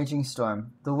a raging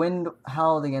storm. The wind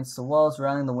howled against the walls,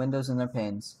 rattling the windows and their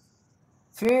panes.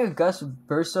 Fearing a gust would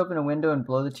burst open a window and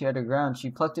blow the tiara to the ground, she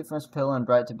plucked it from its pillow and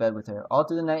brought it to bed with her. All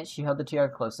through the night, she held the tiara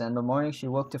close, and in the morning she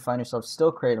woke to find herself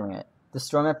still cradling it. The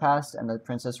storm had passed, and the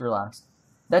princess relaxed.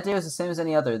 That day was the same as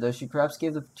any other, though she perhaps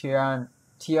gave the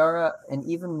tiara an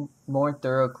even more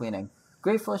thorough cleaning.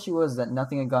 Grateful she was that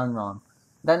nothing had gone wrong.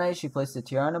 That night, she placed the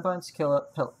tiara upon its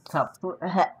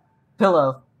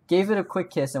pillow, gave it a quick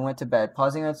kiss, and went to bed,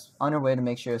 pausing on her way to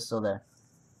make sure it was still there.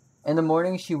 In the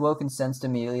morning, she woke and sensed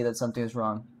immediately that something was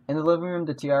wrong. In the living room,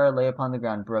 the tiara lay upon the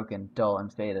ground, broken, dull,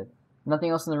 and faded. Nothing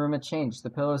else in the room had changed.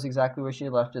 The pillow was exactly where she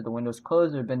had left it. The windows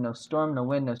closed. There had been no storm, no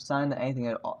wind, no sign that anything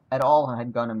at all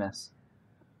had gone amiss.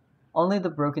 Only the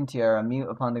broken tiara, mute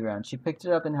upon the ground. She picked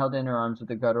it up and held it in her arms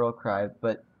with a guttural cry,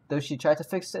 but though she tried to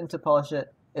fix it and to polish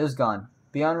it, it was gone,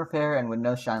 beyond repair and with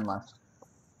no shine left.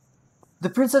 The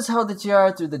princess held the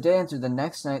tiara through the day and through the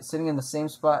next night, sitting in the same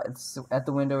spot at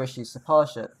the window where she used to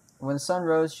polish it. When the sun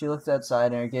rose, she looked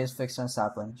outside, and her gaze fixed on a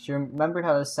sapling. She remembered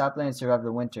how the sapling had survived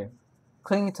the winter,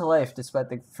 clinging to life despite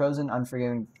the frozen,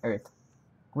 unforgiving earth.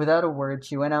 Without a word,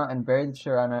 she went out and buried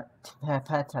the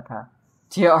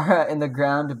tiara in the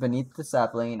ground beneath the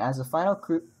sapling, and as a final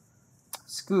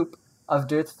scoop of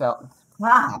dirt fell,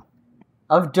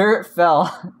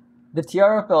 the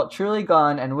tiara felt truly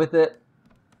gone, and with it,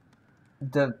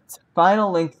 the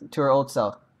final link to her old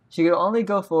self. She could only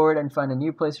go forward and find a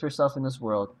new place for herself in this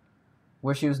world,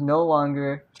 where she was no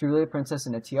longer truly a princess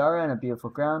in a tiara and a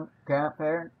beautiful gown,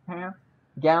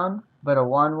 but a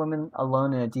wan woman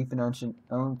alone in a deep and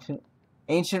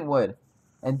ancient wood.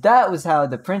 And that was how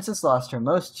the princess lost her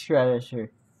most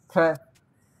treasure.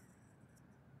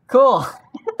 Cool!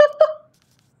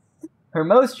 Her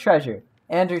most treasure,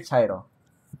 and her title.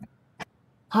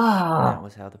 That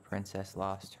was how the princess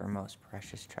lost her most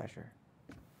precious treasure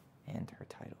and her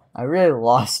title. I really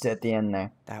lost it at the end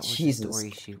there. That was Jesus the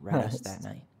story she read us Christ. that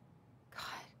night. God.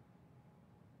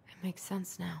 It makes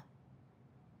sense now.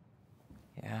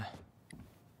 Yeah.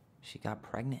 She got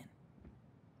pregnant.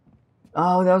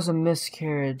 Oh, that was a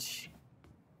miscarriage,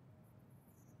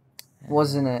 and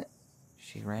wasn't it?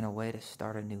 She ran away to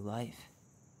start a new life.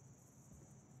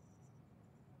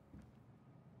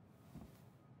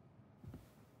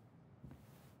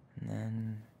 And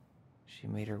then she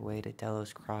made her way to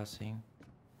Delos Crossing,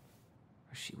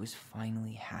 where she was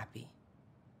finally happy.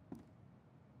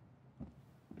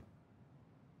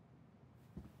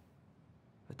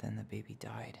 But then the baby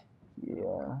died.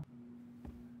 Yeah.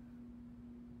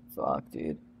 Fuck,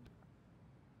 dude.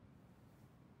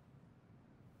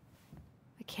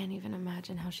 I can't even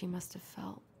imagine how she must have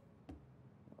felt.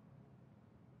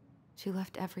 She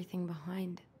left everything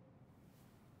behind,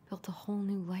 built a whole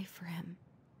new life for him.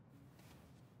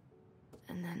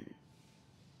 And then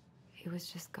he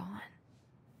was just gone.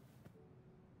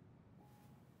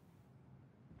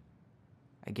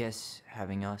 I guess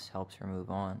having us helps her move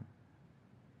on.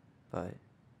 But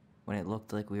when it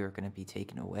looked like we were gonna be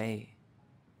taken away,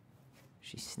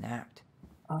 she snapped.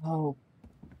 Oh,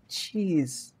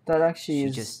 jeez. That actually She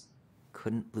is... just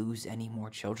couldn't lose any more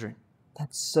children.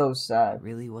 That's so It sad.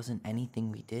 really wasn't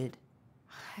anything we did.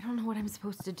 I don't know what I'm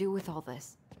supposed to do with all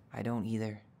this. I don't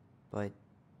either, but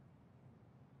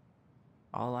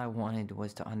all I wanted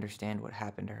was to understand what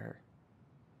happened to her.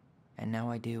 And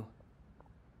now I do.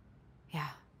 Yeah.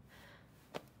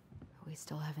 But we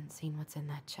still haven't seen what's in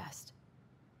that chest.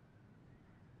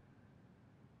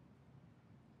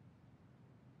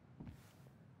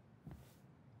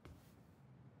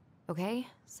 Okay,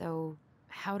 so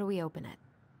how do we open it?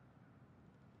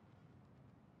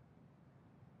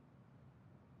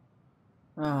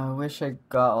 Oh, I wish I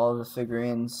got all the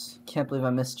figurines. Can't believe I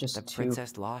missed just The 2.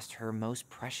 princess lost her most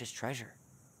precious treasure.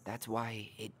 That's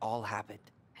why it all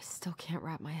happened. I still can't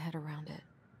wrap my head around it.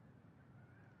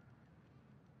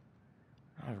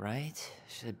 All right,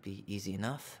 should be easy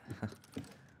enough.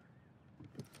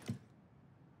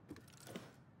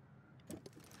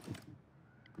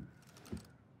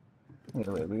 Wait,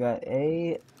 we got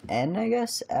A-N, I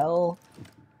guess? L...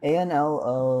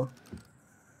 A-N-L-O-S?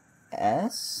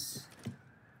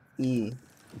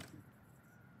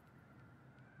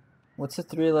 What's a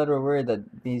 3-letter word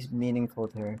that be meaningful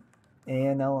to her?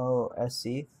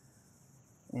 A-N-L-O-S-C?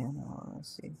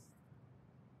 A-N-L-O-S-C.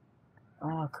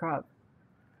 Oh, crap.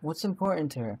 What's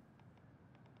important to her?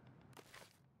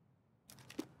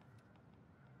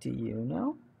 Do you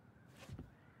know?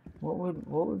 What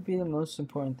would be the most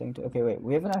important thing to... Okay, wait.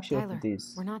 We haven't actually Tyler, opened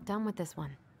these. we're not done with this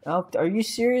one. Oh, are you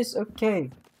serious? Okay,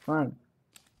 fine.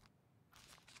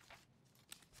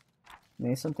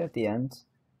 Maybe something at the end.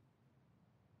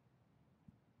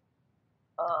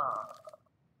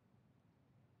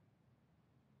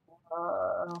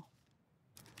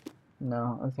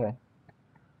 No, okay.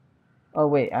 Oh,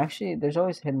 wait, actually, there's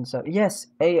always hidden stuff. Yes,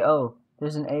 AO.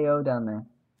 There's an AO down there.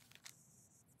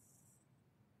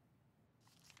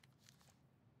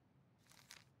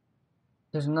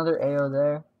 There's another AO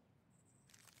there.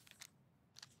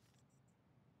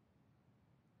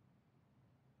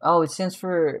 Oh, it stands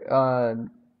for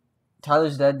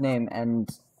Tyler's dead name and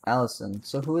Allison.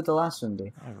 So who would the last one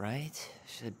be? All right,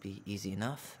 should be easy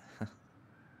enough.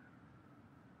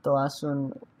 The last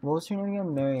one, what was her name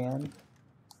again? Marianne?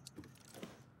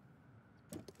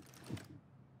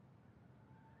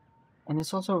 And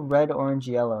it's also red, orange,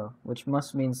 yellow, which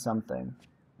must mean something.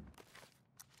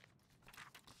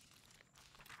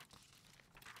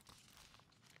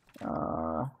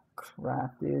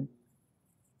 Crap, dude.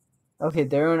 Okay,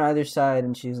 they're on either side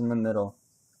and she's in the middle.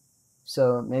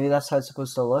 So maybe that's how it's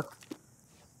supposed to look.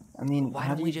 I mean, Why how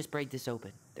don't do we you... just break this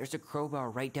open? There's a crowbar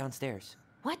right downstairs.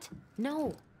 What?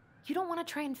 No. You don't want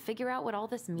to try and figure out what all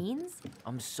this means?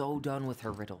 I'm so done with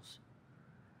her riddles.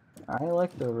 I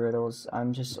like the riddles.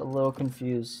 I'm just a little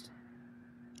confused.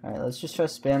 Alright, let's just try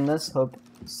to spam this. Hope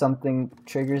something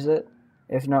triggers it.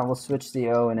 If not, we'll switch the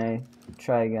O and A.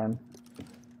 Try again.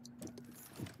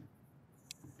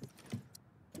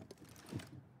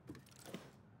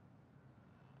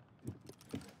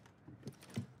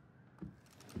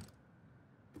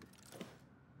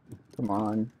 Come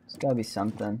on. There's gotta be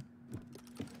something.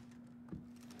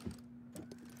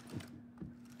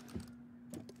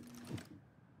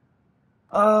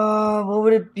 What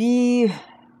would it be?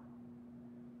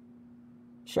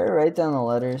 Should I write down the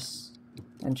letters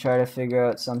and try to figure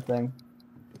out something?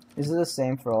 Is it the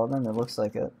same for all of them? It looks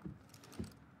like it.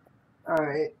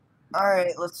 Alright,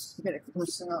 let's get it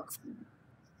close enough.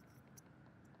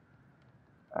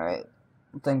 Alright.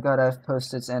 Thank God I have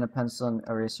Post-its and a pencil and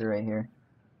eraser right here.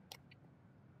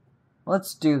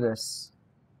 Let's do this.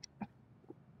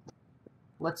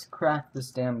 Let's crack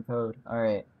this damn code.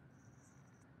 Alright.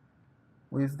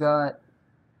 We've got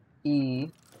E,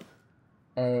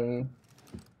 A,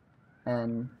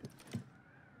 N,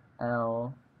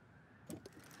 L,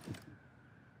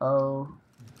 O,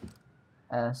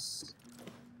 S,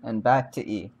 and back to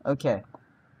E. Okay.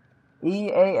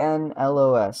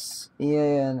 E-A-N-L-O-S.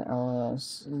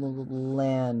 E-A-N-L-O-S.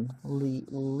 Lan.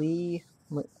 Lee.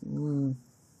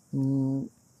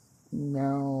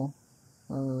 No.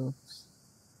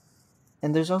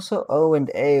 And there's also O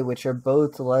and A, which are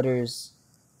both letters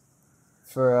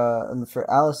for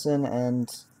Allison and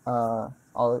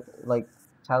all like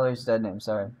Tyler's dead name.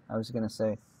 Sorry, I was gonna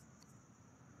say.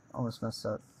 Almost messed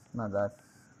up. My bad.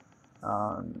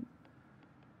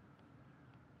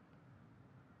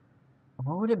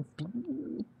 What would it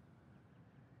be?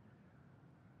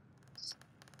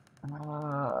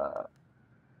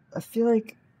 I feel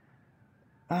like,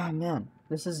 ah man,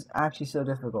 this is actually so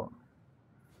difficult.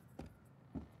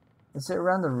 Is it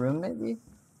around the room, maybe?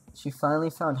 She finally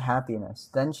found happiness.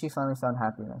 Then she finally found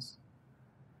happiness.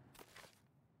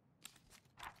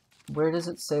 Where does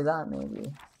it say that,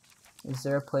 maybe? Is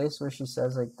there a place where she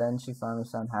says, like, then she finally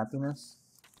found happiness?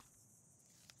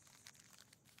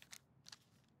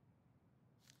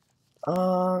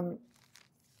 And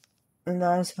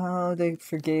that is how they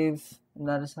forgave, and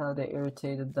that is how they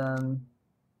irritated them.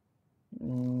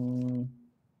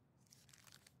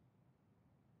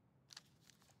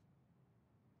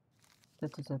 Da,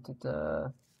 da, da, da, da.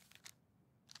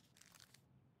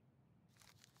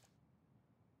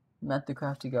 Met the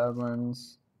crafty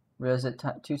goblins. Realized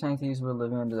that two tiny thieves were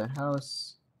living under their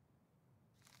house.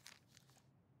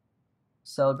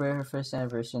 Celebrate her first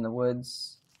anniversary in the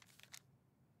woods.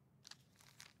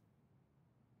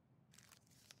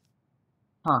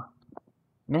 Huh.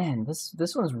 Man,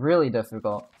 this one's really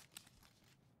difficult.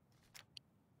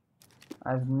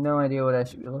 I have no idea what I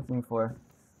should be looking for.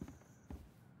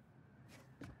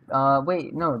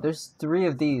 Wait, no, there's 3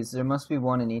 of these. There must be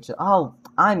one in each. Oh,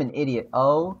 I'm an idiot.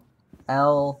 O-L-E.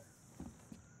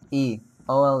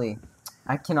 O-L-E.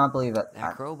 I cannot believe it.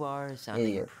 That crowbar is sounding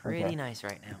Idiot. pretty Okay. nice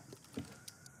right now.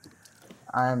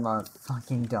 I'm a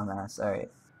fucking dumbass.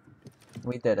 Alright.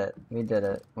 We did it. We did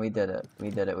it. We did it. We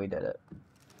did it. We did it.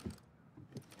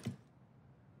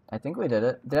 I think we did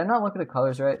it. Did I not look at the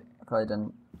colors right? I probably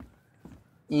didn't.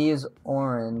 E is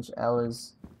orange. L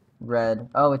is red.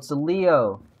 Oh, it's a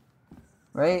Leo.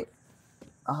 Right?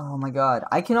 Oh my god.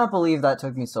 I cannot believe that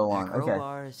took me so long. That Okay.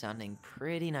 crowbar is sounding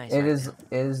pretty nice It right is now.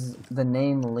 is the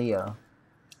name Leo.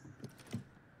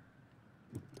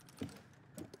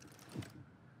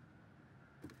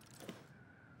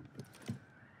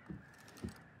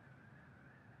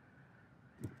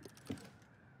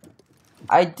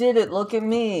 I did it! Look at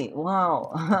me!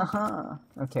 Wow.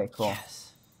 Okay, cool.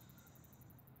 Yes.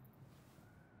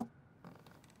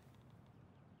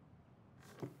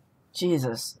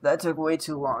 Jesus, that took way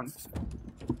too long.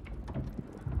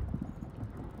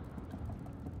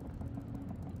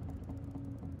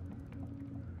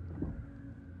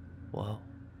 Whoa.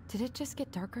 Did it just get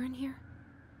darker in here?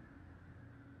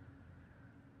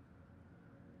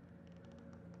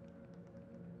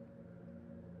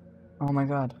 Oh my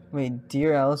god. Wait,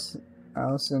 dear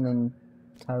Allison and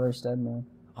Tyler Stedman.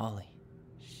 Ollie.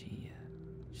 She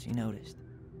noticed.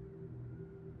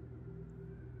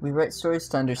 We write stories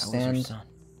to I was her understand son.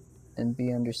 and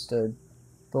be understood.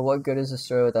 But what good is a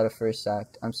story without a first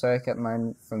act? I'm sorry I kept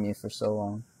mine from you for so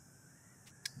long.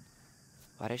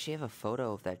 Why does she have a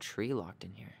photo of that tree locked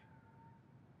in here?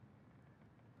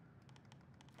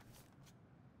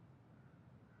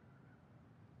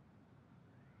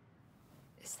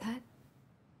 Is that...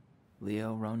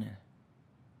 Leo Ronan.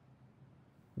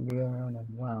 Leo Ronan,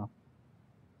 wow.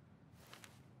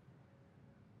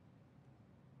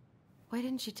 Why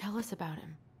didn't she tell us about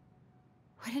him?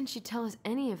 Why didn't she tell us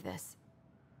any of this?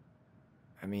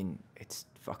 I mean, it's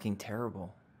fucking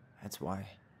terrible. That's why.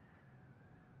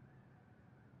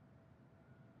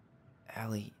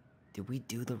 Allie, did we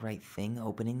do the right thing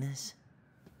opening this?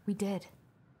 We did.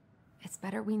 It's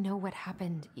better we know what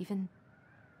happened, even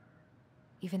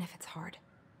if it's hard.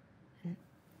 And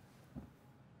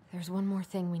there's one more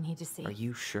thing we need to see. Are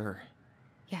you sure?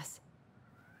 Yes.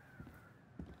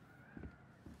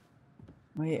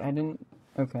 Wait, I didn't...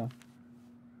 Okay.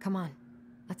 Come on.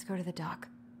 Let's go to the dock.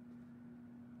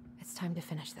 It's time to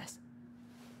finish this.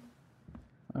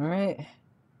 Alright. I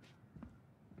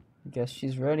guess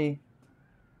she's ready.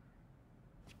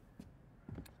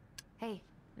 Hey,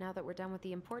 now that we're done with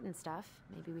the important stuff,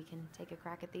 maybe we can take a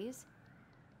crack at these?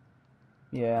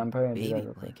 Yeah, I'm probably gonna do that Baby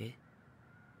real quick. blanket.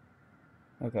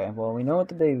 Okay, well, we know what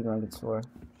the baby blanket's for.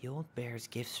 The old bear's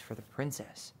gifts for the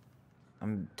princess.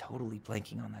 I'm totally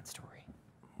blanking on that story.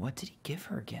 What did he give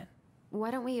her again? Why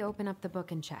don't we open up the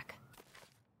book and check?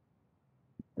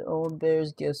 The old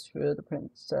bear's gifts for the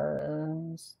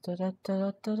princess. Da da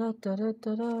da da da da da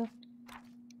da da.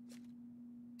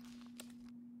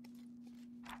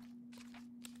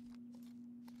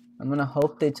 I'm gonna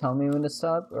hope they tell me when to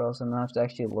stop, or else I'm gonna have to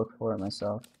actually look for it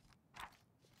myself.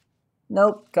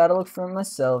 Nope, gotta look for it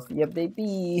myself. Yeah,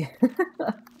 baby.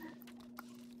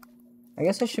 I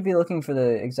guess I should be looking for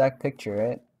the exact picture,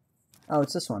 right? Oh,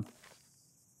 it's this one.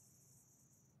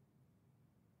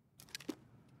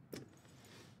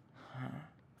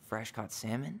 Fresh caught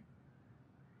salmon?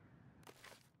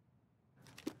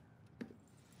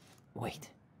 Wait.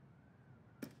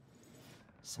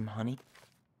 Some honey?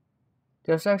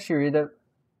 Do I have to actually read it?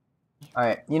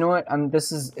 Alright, you know what?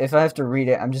 If I have to read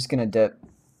it, I'm just gonna dip.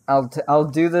 I'll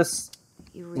do this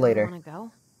You really later. want to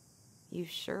go? You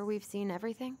sure we've seen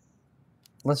everything?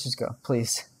 Let's just go,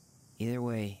 please. Either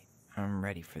way, I'm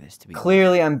ready for this to be.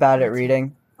 Clearly, I'm bad at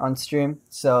reading on stream,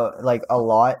 so, like, a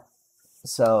lot.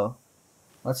 So,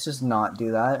 let's just not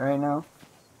do that right now.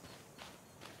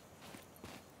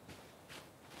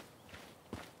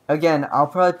 Again, I'll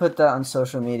probably put that on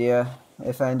social media.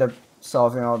 If I end up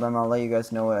solving all of them, I'll let you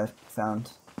guys know what I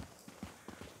found.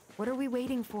 What are we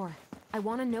waiting for? I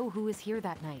want to know who was here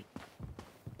that night.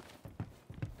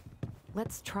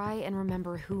 Let's try and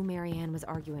remember who Marianne was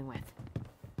arguing with.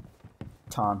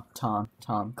 Tom,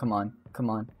 come on.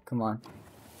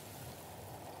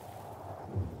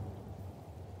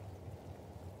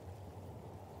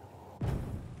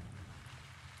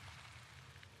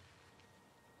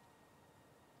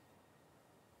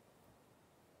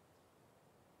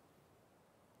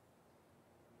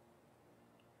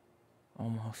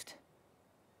 Almost.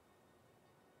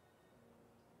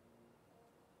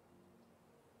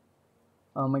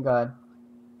 Oh my god.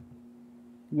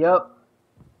 Yep.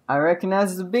 I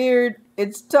recognize the beard.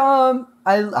 It's Tom.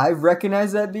 I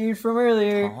recognize that beard from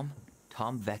earlier. Tom?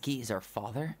 Tom Vecchi is our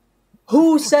father?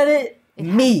 Who said it? It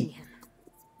had to be Me. him.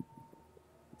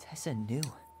 Tessa knew,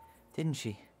 didn't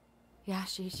she? Yeah,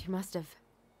 she must have.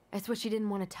 It's what she didn't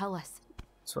want to tell us.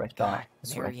 That's what I thought.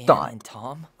 That's what I Marianne thought. and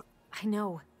Tom? I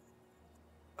know.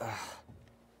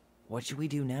 What should we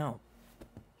do now?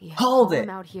 Yeah, Hold call it. him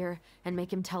out here and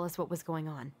make him tell us what was going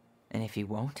on. And if he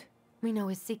won't? We know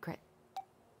his secret.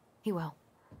 He will.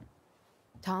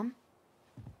 Tom?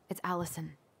 It's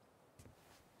Allison.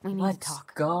 We need to Let's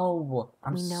talk. go.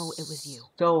 We know it was you.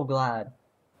 So glad.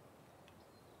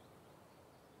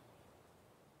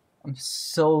 I'm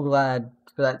so glad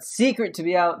for that secret to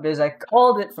be out because I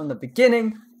called it from the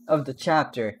beginning of the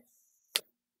chapter.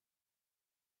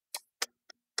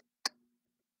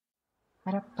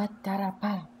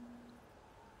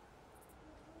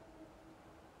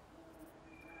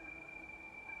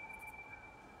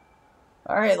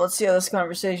 Alright, let's see how this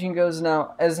conversation goes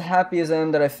now. As happy as I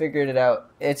am that I figured it out,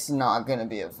 it's not gonna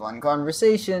be a fun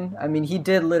conversation. I mean, he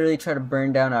did literally try to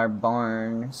burn down our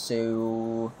barn,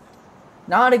 so...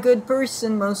 Not a good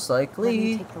person, most Let me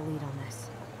likely. take the lead on this.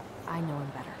 I know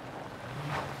him better.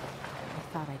 I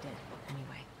thought I did,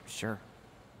 anyway. Sure.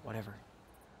 Whatever.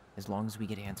 As long as we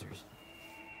get answers.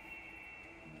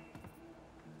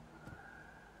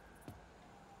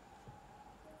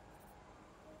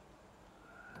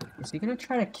 Is he gonna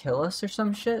try to kill us or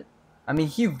some shit? I mean,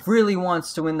 he really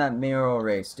wants to win that mayoral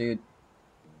race, dude.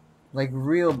 Like,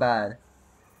 real bad.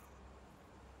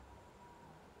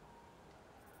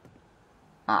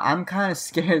 I'm kind of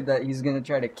scared that he's gonna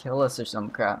try to kill us or some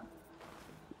crap.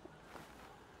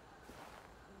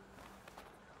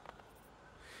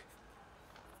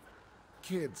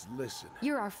 Kids, listen.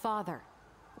 You're our father.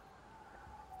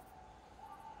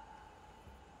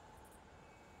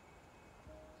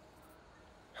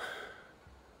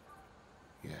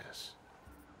 Yes.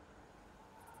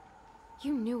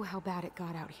 You knew how bad it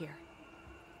got out here.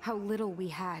 How little we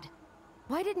had.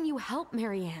 Why didn't you help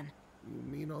Marianne? You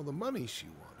mean all the money she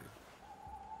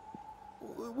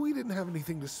wanted? We didn't have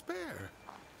anything to spare.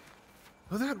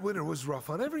 Well, that winter was rough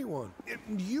on everyone.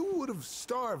 You would have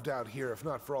starved out here if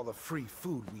not for all the free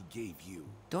food we gave you.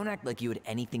 Don't act like you had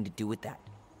anything to do with that.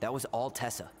 That was all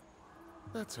Tessa.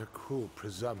 That's a cruel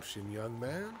presumption, young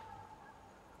man.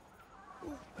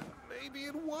 Well, maybe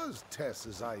it was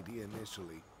Tessa's idea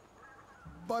initially.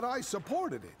 But I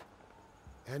supported it.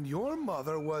 And your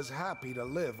mother was happy to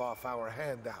live off our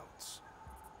handouts.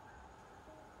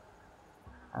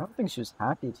 I don't think she was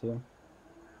happy to.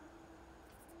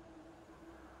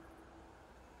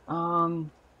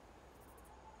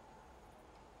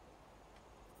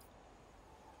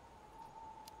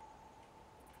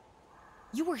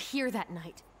 You were here that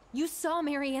night. You saw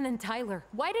Marianne and Tyler.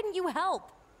 Why didn't you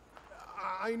help?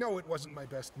 I know it wasn't my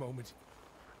best moment.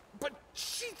 But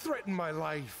she threatened my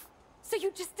life. So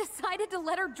you just decided to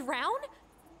let her drown?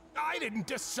 I didn't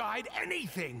decide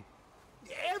anything.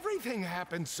 Everything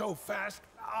happened so fast,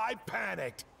 I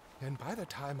panicked. And by the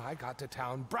time I got to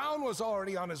town, Brown was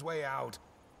already on his way out.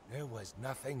 There was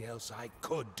nothing else I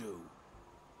could do.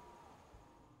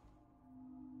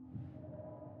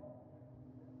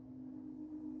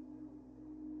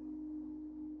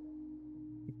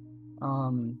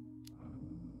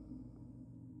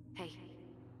 Hey.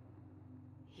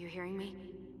 You hearing me?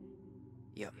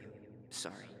 Yep.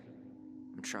 Sorry.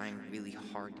 I'm trying really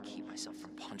hard to keep myself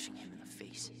from punching him in the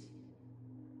face.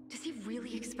 Does he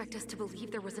really expect us to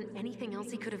believe there wasn't anything else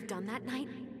he could have done that night?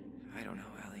 I don't know,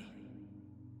 Allie.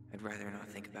 I'd rather not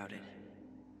think about it.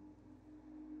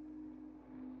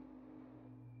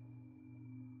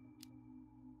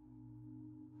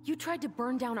 You tried to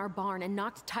burn down our barn and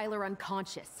knocked Tyler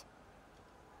unconscious.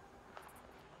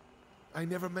 I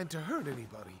never meant to hurt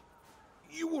anybody.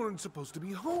 You weren't supposed to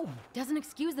be home. Doesn't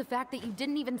excuse the fact that you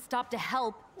didn't even stop to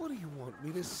help. What do you want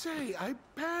me to say? I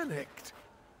panicked.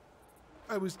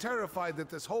 I was terrified that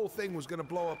this whole thing was gonna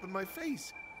blow up in my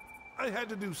face. I had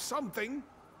to do something.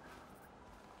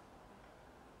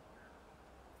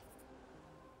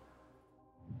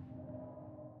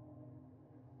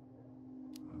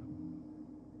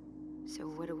 So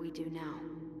what do we do now?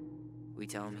 We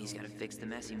tell him he's gotta fix the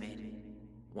mess he made,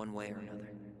 one way or another.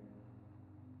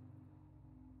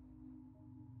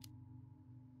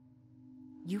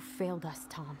 You failed us,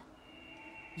 Tom.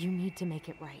 You need to make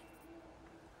it right.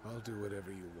 I'll do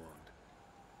whatever you want.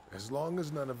 As long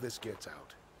as none of this gets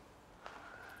out.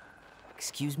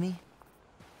 Excuse me?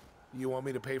 You want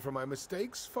me to pay for my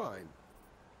mistakes? Fine.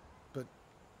 But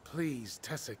please,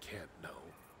 Tessa can't know.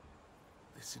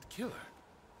 This'd kill her.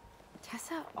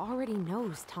 Tessa already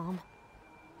knows, Tom.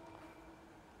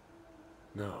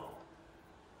 No.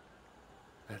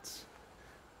 That's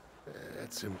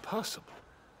impossible.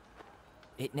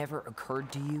 It never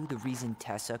occurred to you the reason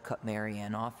Tessa cut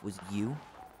Marianne off was you?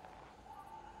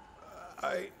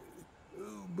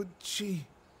 But she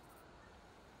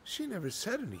never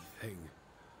said anything.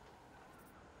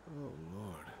 Oh,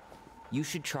 Lord. You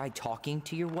should try talking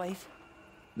to your wife.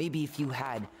 Maybe if you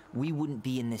had, we wouldn't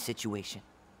be in this situation.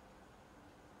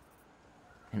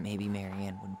 And maybe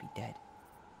Marianne wouldn't be dead.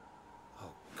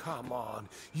 Oh, come on.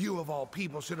 You of all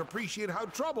people should appreciate how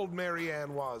troubled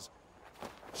Marianne was.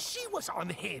 She was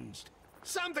unhinged.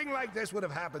 Something like this would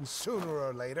have happened sooner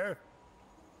or later.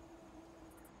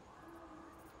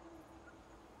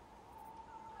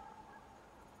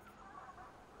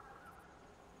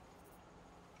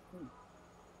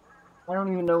 I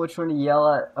don't even know which one to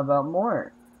yell at about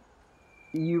more.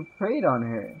 You preyed on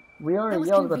her. We That already was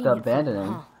yelled about the convenient for you,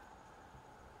 abandoning. huh?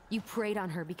 You preyed on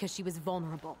her because she was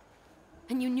vulnerable.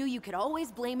 And you knew you could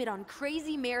always blame it on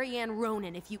crazy Marianne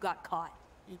Ronan if you got caught.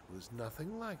 It was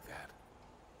nothing like that.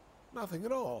 Nothing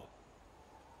at all.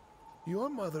 Your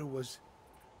mother was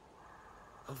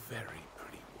a very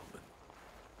pretty woman.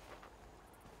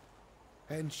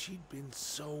 And she'd been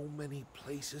so many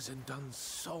places and done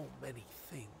so many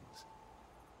things.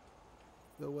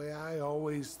 The way I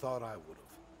always thought I would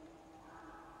have.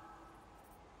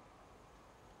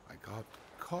 I got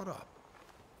caught up.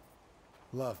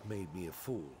 Love made me a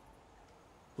fool.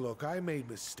 Look, I made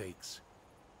mistakes.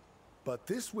 But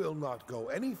this will not go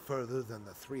any further than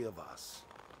the three of us.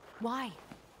 Why?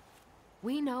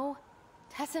 We know.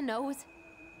 Tessa knows.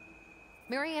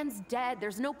 Marianne's dead.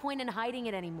 There's no point in hiding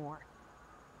it anymore.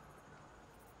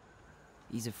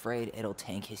 He's afraid it'll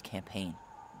tank his campaign.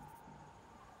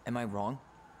 Am I wrong?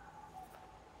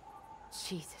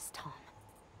 Jesus, Tom.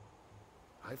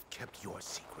 I've kept your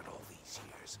secret all these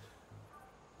years.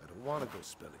 I don't want to go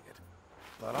spilling it.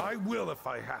 But I will if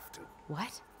I have to.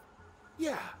 What?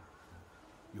 Yeah.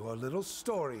 Your little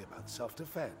story about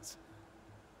self-defense.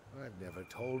 I've never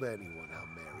told anyone how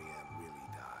Marianne really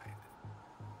died.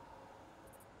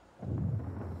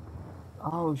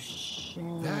 Oh,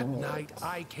 shit. That night,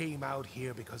 I came out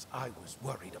here because I was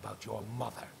worried about your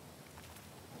mother.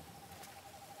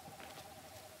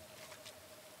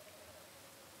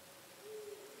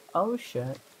 Oh,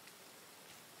 shit.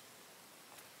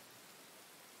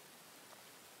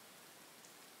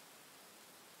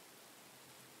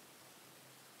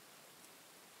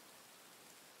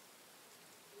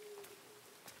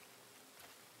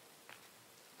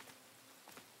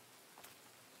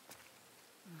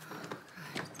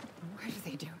 Why do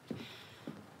they do it?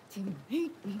 They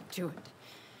made me do it.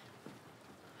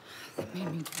 They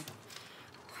made me do it.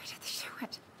 Why did they do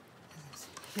it? This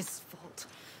is his fault.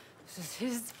 This is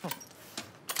his fault.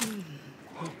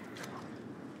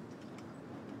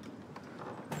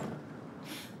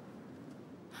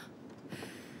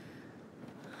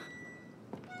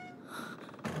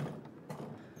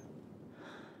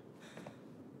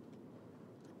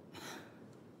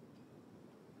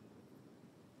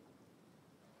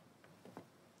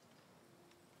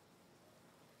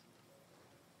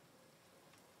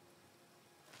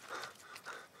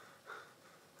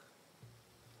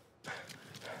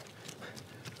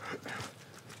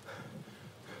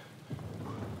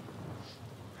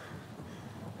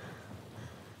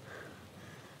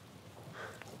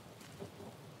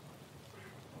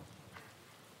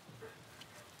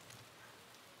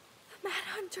 Mad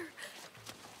Hunter.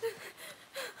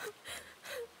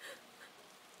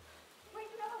 Wait,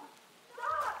 no!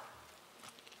 Stop!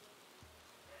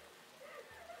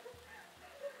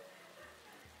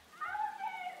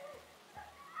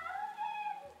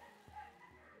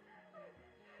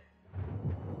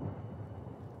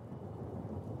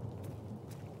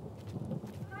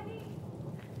 Honey!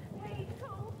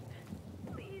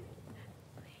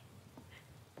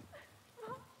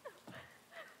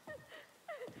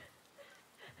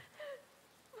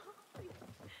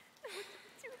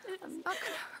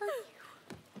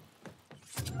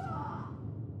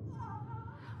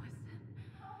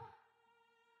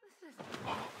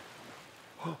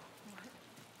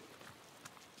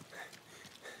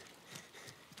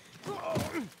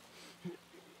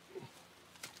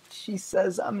 She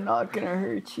says, I'm not gonna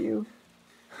hurt you.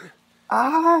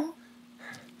 Ah!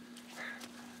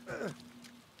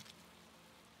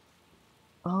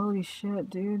 Holy shit,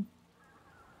 dude.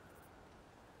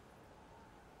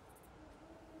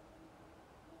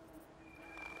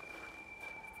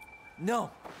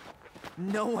 No.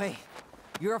 No way.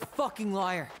 You're a fucking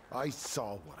liar. I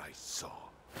saw what I saw.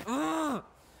 Ugh!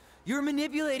 You're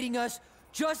manipulating us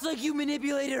just like you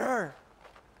manipulated her.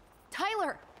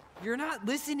 Tyler! You're not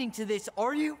listening to this,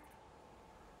 are you?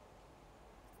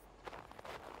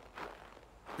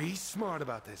 Be smart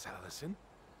about this, Allison.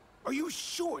 Are you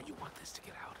sure you want this to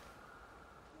get out?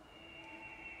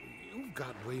 You've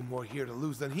got way more here to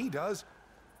lose than he does.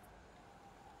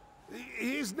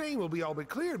 His name will be all but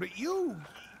cleared, but you'll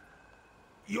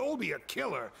be a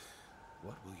killer.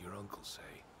 What will your uncle say?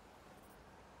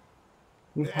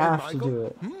 We And have to Michael? do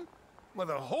it. Well,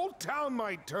 the whole town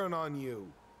might turn on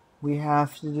you. We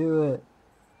have to do it.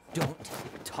 Don't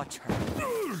touch her.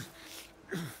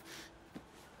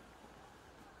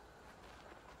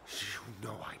 You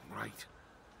know I'm right.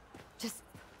 Just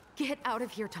get out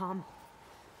of here, Tom.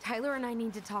 Tyler and I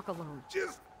need to talk alone.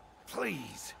 Just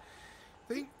please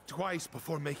think twice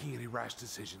before making any rash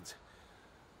decisions.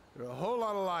 There are a whole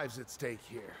lot of lives at stake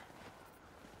here.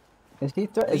 Is he?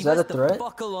 Is Leave that a us the threat?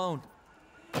 fuck alone.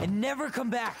 And never come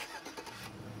back.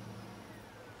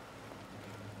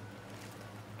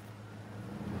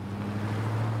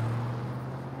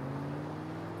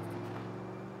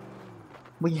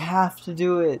 We have to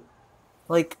do it.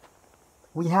 Like,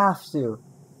 we have to.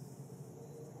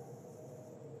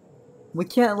 We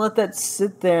can't let that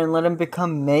sit there and let him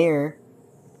become mayor.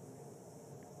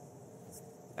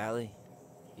 Allie,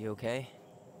 you okay?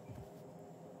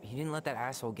 You didn't let that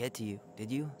asshole get to you,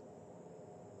 did you?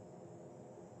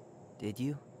 Did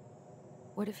you?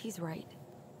 What if he's right?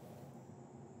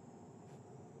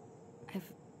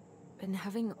 I've been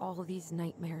having all these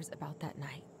nightmares about that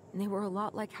night, and they were a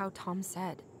lot like how Tom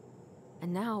said.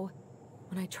 And now,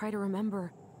 when I try to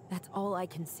remember, that's all I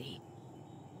can see.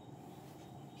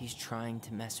 He's trying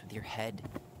to mess with your head,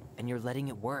 and you're letting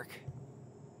it work.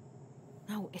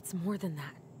 No, it's more than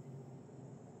that.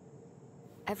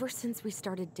 Ever since we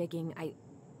started digging, I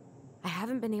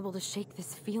haven't been able to shake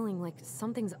this feeling like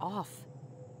something's off.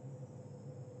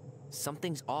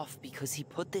 Something's off because he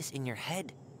put this in your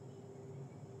head.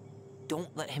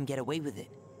 Don't let him get away with it.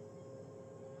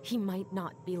 He might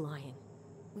not be lying.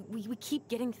 We keep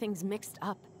getting things mixed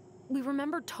up. We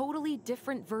remember totally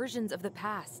different versions of the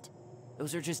past.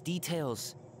 Those are just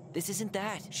details. This isn't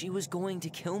that. She was going to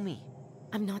kill me.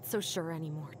 I'm not so sure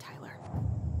anymore, Tyler.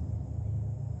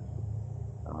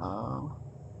 Oh.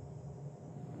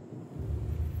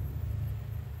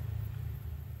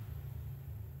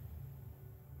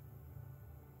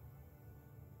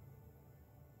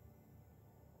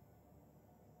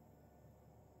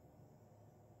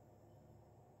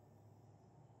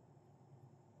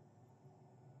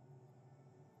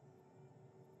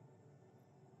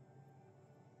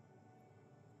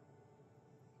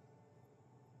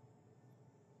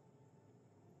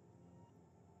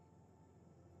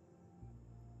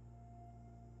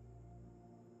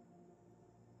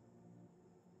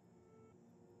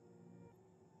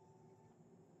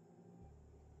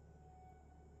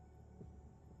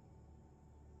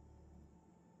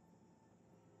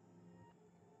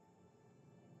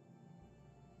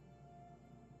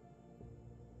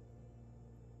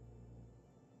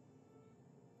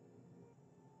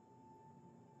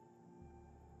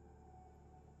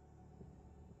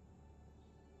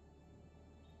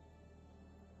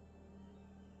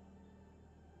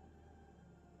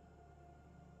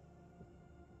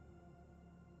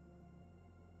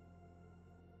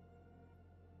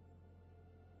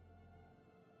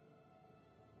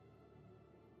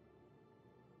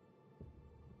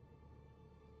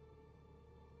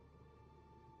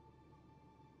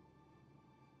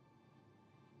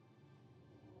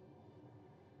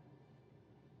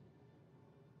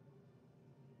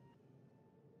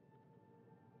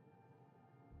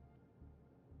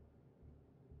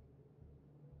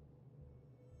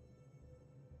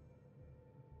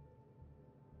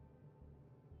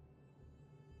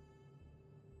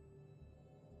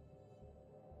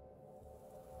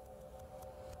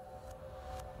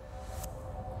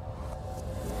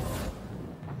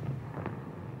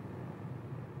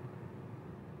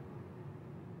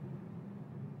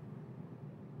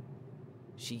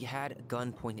 She had a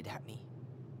gun pointed at me.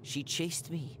 She chased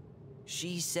me.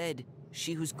 She said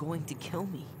she was going to kill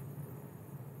me.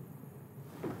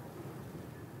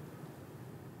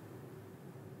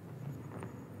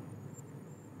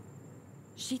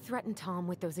 She threatened Tom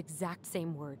with those exact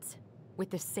same words, with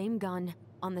the same gun,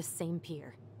 on the same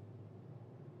pier.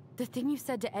 The thing you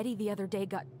said to Eddie the other day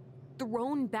got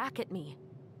thrown back at me.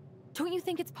 Don't you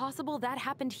think it's possible that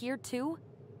happened here too?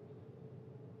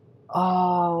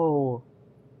 Oh.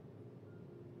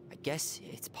 I guess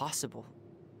it's possible.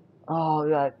 Oh,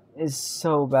 that is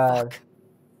so bad. Fuck.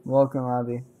 Welcome,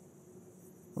 Abby.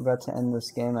 We're about to end this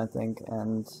game, I think,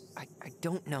 and I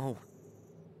don't know.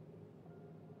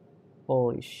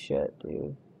 holy shit,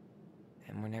 dude.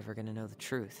 And we're never gonna know the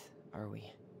truth, are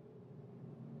we?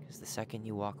 Because the second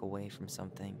you walk away from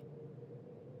something,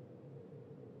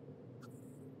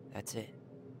 that's it.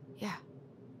 Yeah.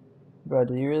 Bro,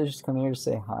 did you really just come here to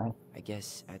say hi? I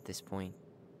guess at this point,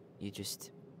 you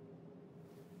just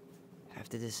have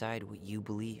to decide what you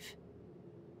believe.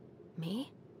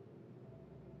 Me?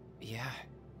 Yeah.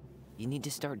 You need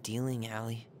to start dealing,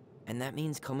 Allie. And that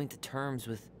means coming to terms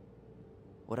with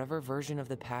whatever version of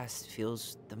the past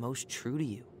feels the most true to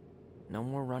you. No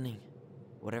more running.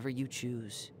 Whatever you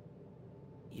choose,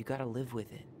 you gotta live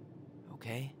with it,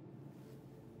 okay?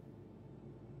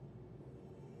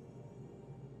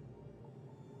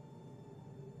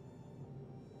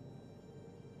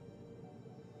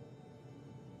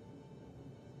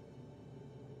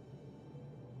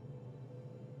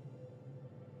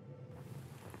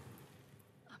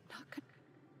 I'm not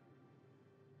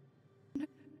gonna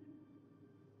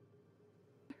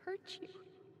hurt you.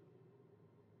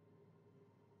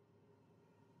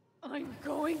 I'm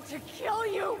going to kill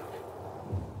you!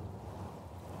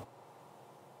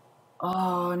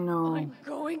 Oh no. I'm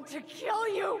going to kill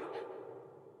you!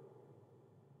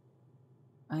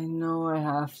 I know I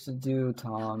have to do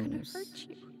I'm not gonna Tom's. hurt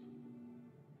you.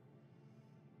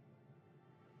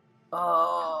 I'm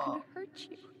Oh. gonna hurt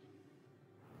you.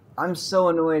 I'm so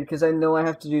annoyed because I know I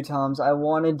have to do Tom's. I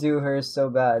want to do hers so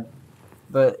bad.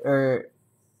 But,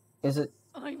 is it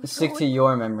I'm stick to going-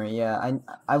 your memory? Yeah,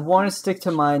 I want to stick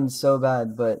to mine so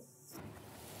bad, but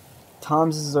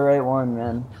Tom's is the right one,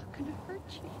 man. I'm not gonna hurt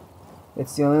you.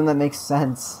 It's the only one that makes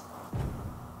sense.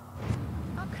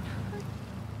 I'm not gonna hurt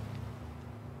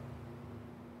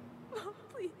Mom,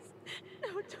 please. No,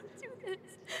 don't do this.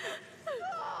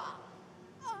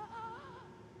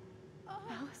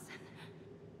 Allison,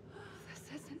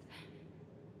 this isn't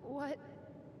what.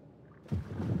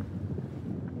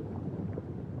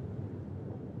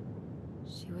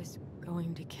 She was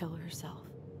going to kill herself.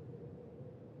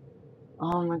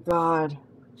 Oh my god.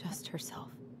 Just herself.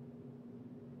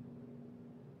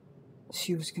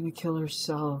 She was gonna kill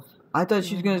herself. I thought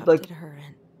she was You gonna, interrupted like, her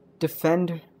and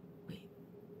defend. we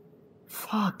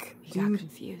Fuck, got dude.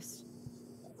 confused.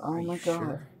 Oh Are my you god.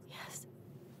 sure? Yes.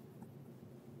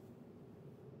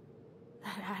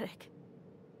 That attic.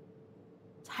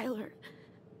 Tyler,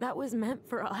 that was meant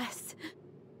for us. It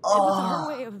was Oh, her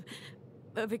way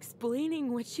of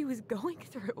explaining what she was going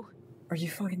through. are you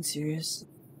fucking serious?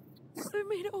 I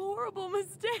made a horrible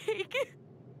mistake.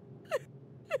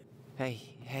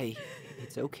 Hey,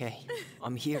 it's okay.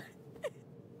 I'm here.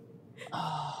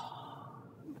 I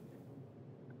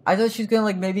thought she was gonna,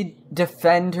 like, maybe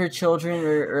defend her children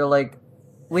or like,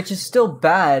 which is still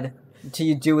bad to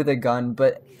you do with a gun,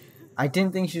 but I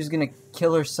didn't think she was gonna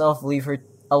kill herself, leave her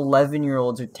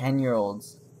 11-year-olds or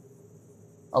 10-year-olds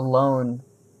alone.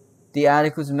 The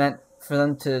attic was meant for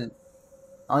them to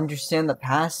understand the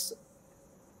past,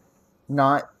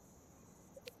 not.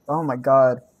 Oh my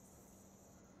god.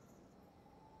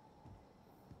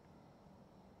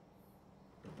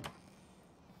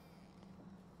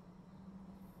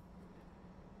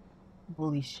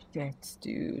 Holy shit,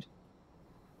 dude.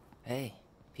 Hey,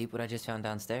 peep what I just found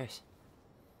downstairs.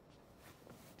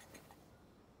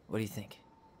 What do you think?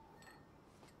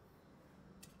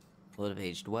 Will it have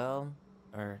aged well,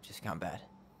 or just gone bad?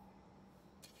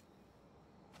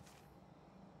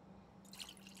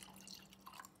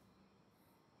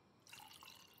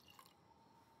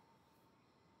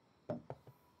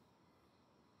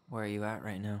 Where are you at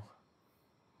right now?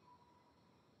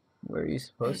 Where are you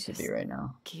supposed to be just- right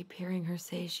now? Keep hearing her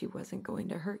say she wasn't going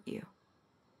to hurt you.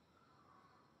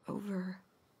 Over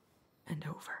and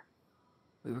over.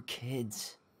 We were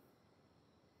kids.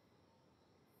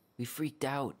 We freaked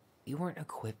out. You weren't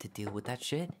equipped to deal with that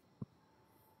shit.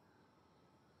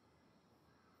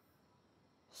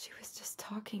 She was just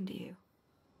talking to you.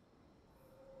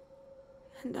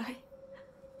 And I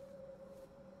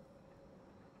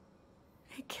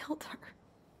killed her.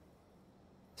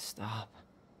 Stop.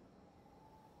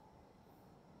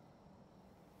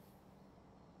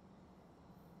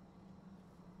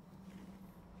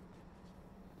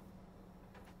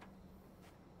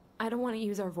 I don't want to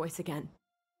use our voice again.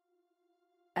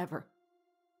 Ever.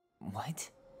 What?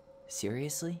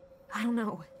 Seriously? I don't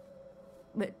know.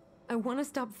 But I want to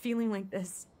stop feeling like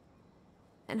this.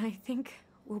 And I think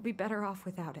we'll be better off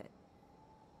without it.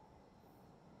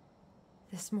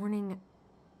 This morning,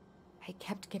 I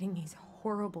kept getting these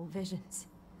horrible visions.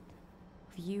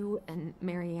 Of you and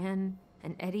Marianne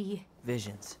and Eddie.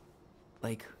 Visions?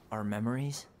 Like our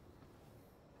memories?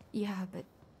 Yeah, but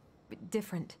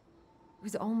different. It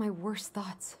was all my worst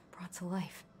thoughts brought to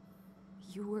life.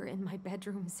 You were in my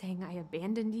bedroom saying I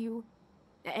abandoned you.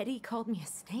 Eddie called me a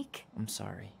snake. I'm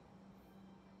sorry.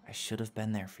 I should have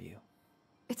been there for you.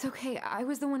 It's okay. I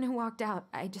was the one who walked out.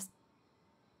 I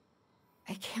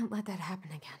can't let that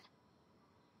happen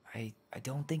again. I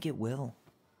don't think it will.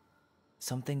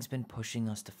 Something's been pushing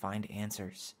us to find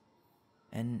answers.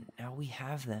 And now we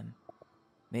have them.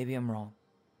 Maybe I'm wrong.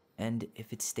 And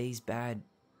if it stays bad,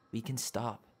 we can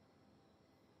stop.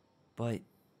 But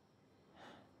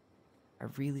I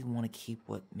really want to keep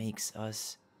what makes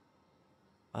us,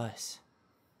 us.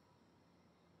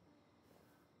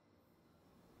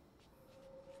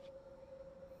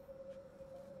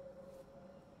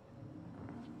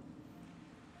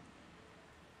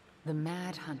 The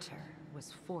Mad Hunter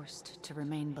was forced to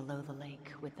remain below the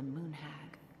lake with the Moon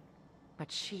Hag,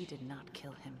 but she did not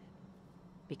kill him,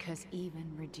 because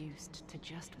even reduced to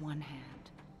just one hand,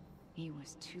 he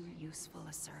was too useful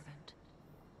a servant.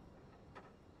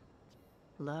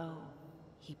 Lo,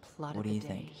 he plotted What do the you day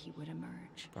think? he would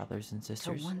emerge, Brothers and to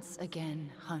sisters? once again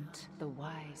hunt the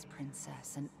wise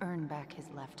princess and earn back his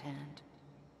left hand.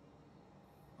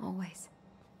 Always.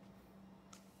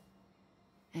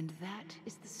 And that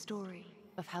is the story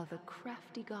of how the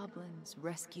crafty goblins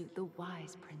rescued the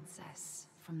wise princess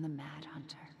from the Mad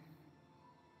Hunter.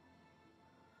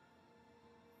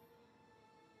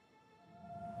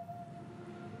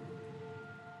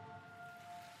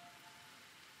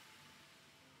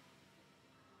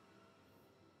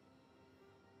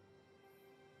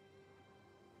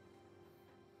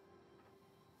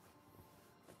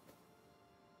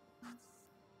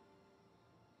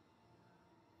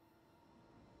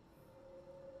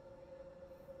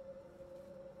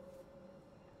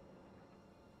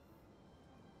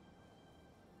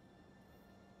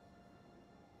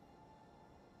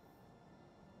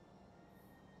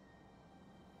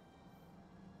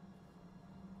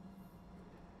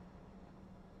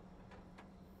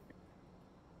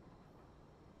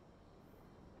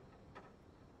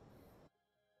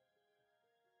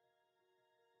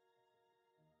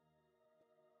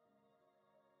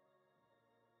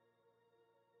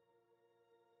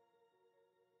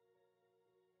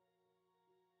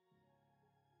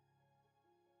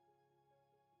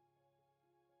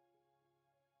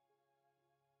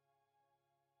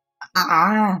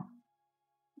 Ah!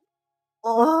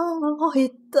 Oh,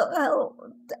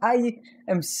 I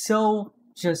am so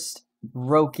just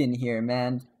broken here,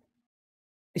 man.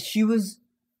 She was.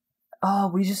 Oh,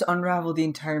 we just unraveled the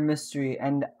entire mystery,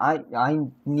 and I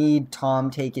need Tom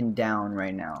taken down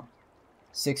right now.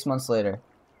 6 months later.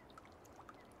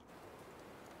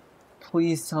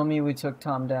 Please tell me we took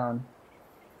Tom down.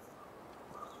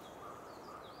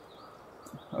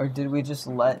 Or did we just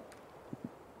let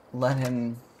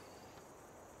him...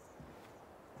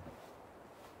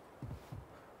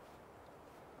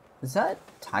 Is that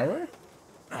Tyler?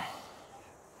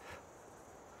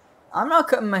 I'm not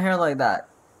cutting my hair like that.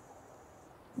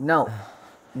 No.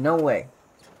 No way.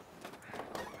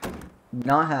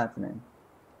 Not happening.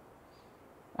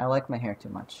 I like my hair too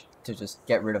much to just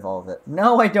get rid of all of it.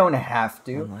 No, I don't have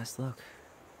to. One last look.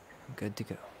 I'm good to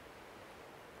go.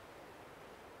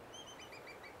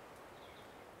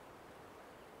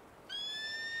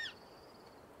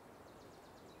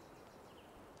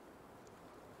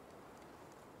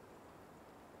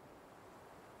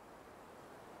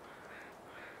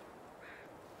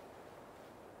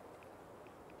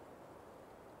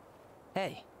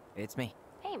 Hey, it's me.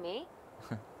 Hey, me.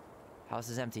 House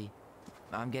is empty.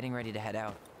 I'm getting ready to head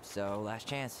out, so last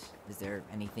chance. Is there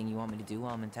anything you want me to do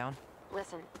while I'm in town?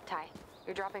 Listen, Ty,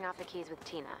 you're dropping off the keys with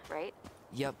Tina, right?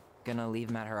 Yep, gonna leave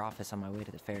them at her office on my way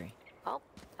to the ferry. Well,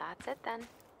 that's it then.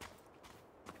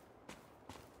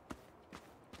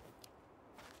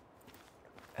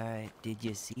 Did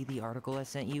you see the article I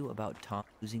sent you about Tom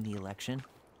losing the election?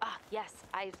 Ah, yes,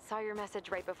 I saw your message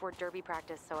right before derby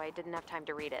practice, so I didn't have time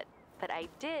to read it. But I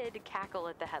did cackle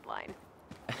at the headline.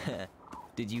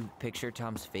 Did you picture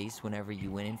Tom's face whenever you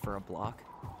went in for a block?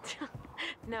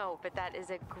 No, but that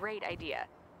is a great idea.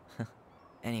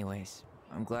 Anyways,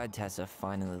 I'm glad Tessa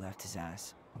finally left his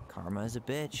ass. Karma is a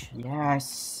bitch.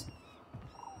 Yes.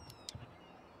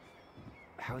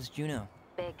 How's Juno?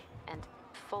 Big and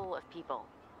full of people.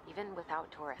 even without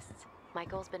tourists.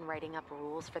 Michael's been writing up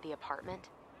rules for the apartment.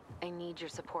 I need your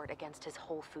support against his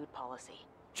whole food policy.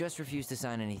 Just refuse to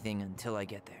sign anything until I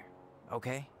get there,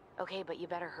 okay? Okay, but you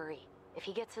better hurry. If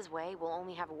he gets his way, we'll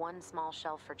only have one small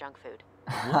shelf for junk food.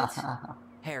 What?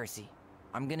 Heresy.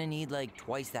 I'm gonna need like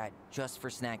twice that just for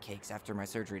snack cakes after my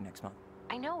surgery next month.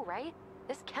 I know, right?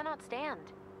 This cannot stand.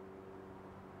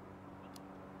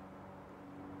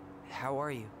 How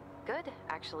are you? Good,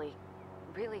 actually.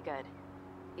 Really good.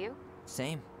 You?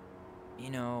 Same. You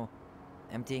know,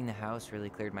 emptying the house really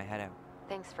cleared my head out.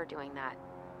 Thanks for doing that.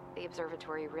 The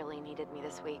observatory really needed me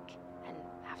this week. And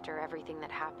after everything that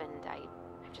happened, I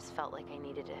just felt like I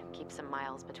needed to keep some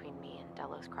miles between me and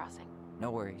Delos Crossing.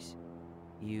 No worries.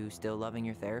 You still loving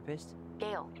your therapist?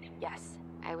 Gail, yes.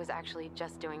 I was actually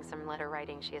just doing some letter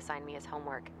writing she assigned me as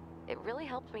homework. It really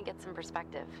helped me get some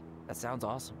perspective. That sounds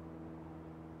awesome.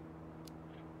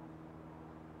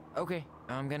 Okay,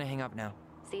 I'm gonna hang up now.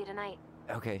 See you tonight.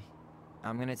 Okay.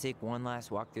 I'm gonna take one last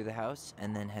walk through the house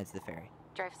and then head to the ferry.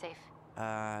 Drive safe.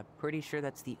 Pretty sure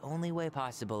that's the only way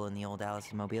possible in the old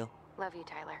Allison Mobile. Love you,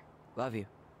 Tyler. Love you.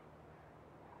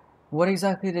 What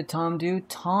exactly did Tom do?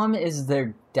 Tom is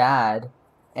their dad,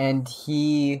 and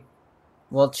he,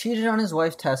 well, cheated on his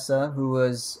wife Tessa, who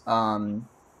was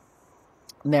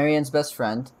Marianne's best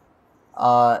friend.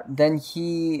 Then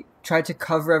he tried to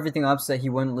cover everything up so that he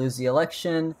wouldn't lose the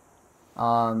election.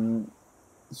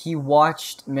 He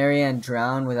watched Marianne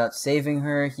drown without saving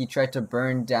her. He tried to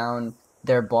burn down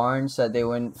their barn so that they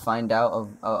wouldn't find out of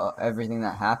everything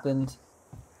that happened.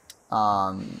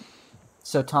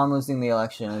 So Tom losing the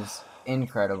election is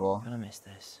incredible. I'm gonna miss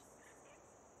this.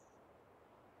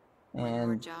 One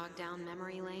more And jog down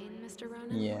memory lane, Mr.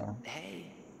 Ronan? yeah.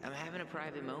 Hey, I'm having a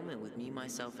private moment with me,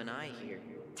 myself, and I here.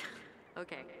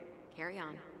 Okay, carry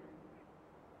on.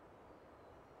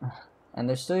 And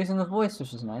they're still using the voice,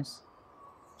 which is nice.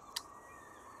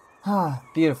 Ah,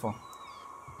 beautiful.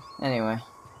 Anyway.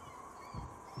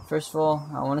 First of all,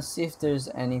 I want to see if there's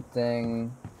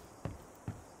anything...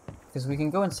 Because we can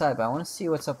go inside, but I want to see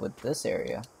what's up with this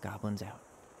area. Goblins out.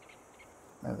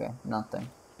 Okay, nothing.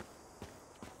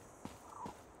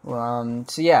 Well,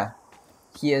 so yeah.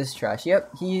 He is trash.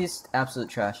 Yep, he's absolute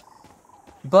trash.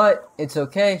 But, it's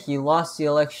okay. He lost the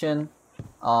election.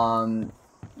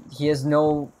 He has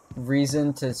no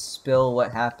reason to spill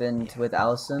what happened with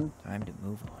Allison. Time to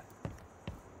move on.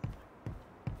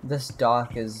 This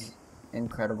dock is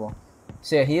incredible.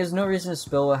 So yeah, he has no reason to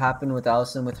spill what happened with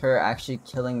Allison, with her actually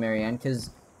killing Marianne, because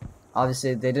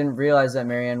obviously they didn't realize that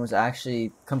Marianne was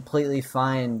actually completely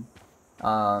fine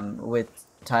with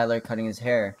Tyler cutting his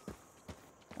hair.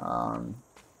 I've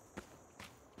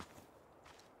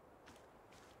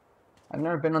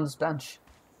never been on this bench.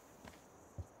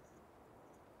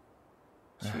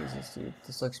 Jesus, dude,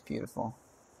 this looks beautiful.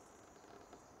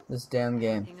 This damn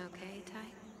game. Everything okay, Ty?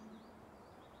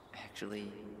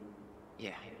 Actually,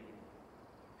 yeah.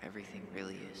 Everything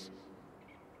really is.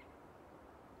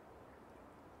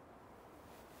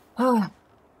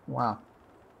 Wow.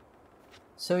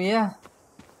 So yeah,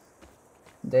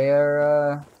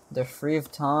 they're free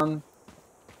of Tom.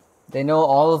 They know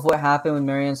all of what happened with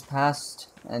Marianne's past,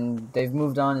 and they've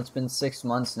moved on. It's been 6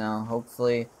 months now.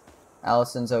 Hopefully,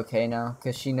 Allison's okay now,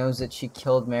 because she knows that she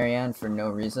killed Marianne for no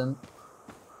reason.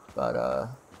 But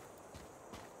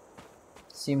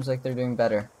seems like they're doing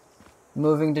better.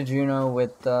 Moving to Juneau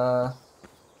with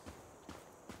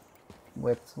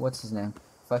what's his name?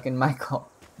 Fucking Michael.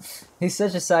 He's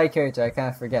such a side character, I kind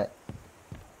of forget.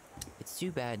 It's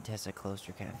too bad Tessa closed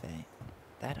her cafe.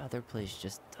 That other place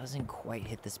just doesn't quite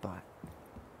hit the spot.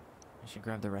 I should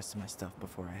grab the rest of my stuff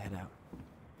before I head out.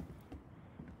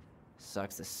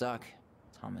 Sucks to suck,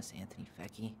 Thomas Anthony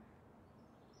Fecky.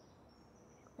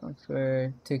 Looks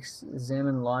for to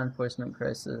examine law enforcement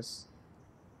crisis.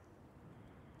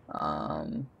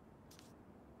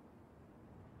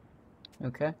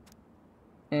 Okay.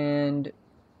 And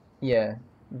yeah,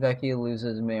 Vecchi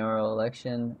loses mayoral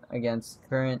election against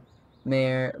current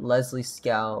mayor Leslie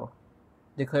Scow.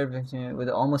 Declared victory with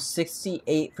almost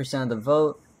 68% of the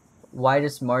vote,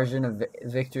 widest margin of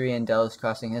victory in Delos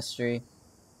Crossing history.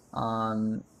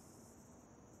 Blah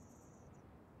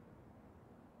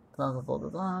blah blah blah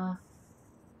blah.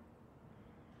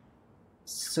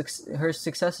 Her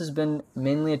success has been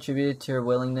mainly attributed to her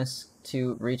willingness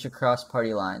to reach across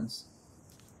party lines.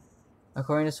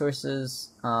 According to sources,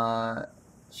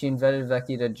 she invited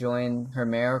Vecchi to join her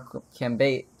mayoral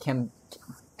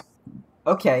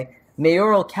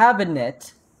mayoral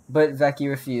cabinet, but Vecchi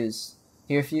refused.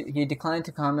 He declined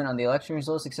to comment on the election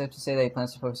results, except to say that he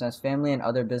plans to focus on his family and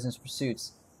other business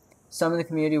pursuits. Some in the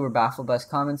community were baffled by his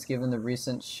comments, given the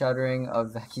recent shuttering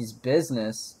of Vecchi's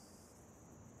business.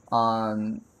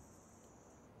 The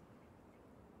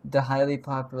highly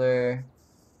popular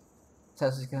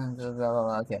Tesla, blah, blah,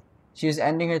 blah. Okay. She was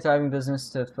ending her thriving business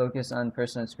to focus on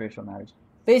personal and spiritual matters.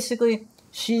 Basically,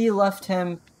 she left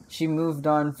him. She moved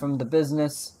on from the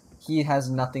business. He has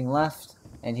nothing left,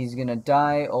 and he's gonna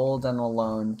die old and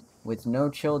alone with no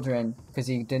children because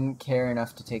he didn't care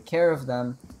enough to take care of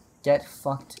them. Get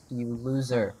fucked, you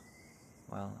loser.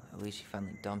 Well, at least she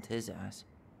finally dumped his ass.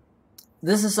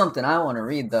 This is something I want to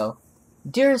read, though.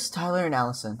 Dearest Tyler and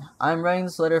Allison, I'm writing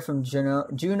this letter from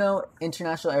Juneau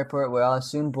International Airport, where I'll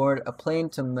soon board a plane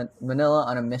to Manila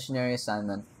on a missionary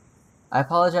assignment. I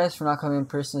apologize for not coming in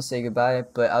person to say goodbye,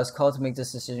 but I was called to make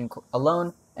this decision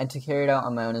alone and to carry it out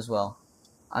on my own as well.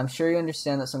 I'm sure you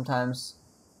understand that sometimes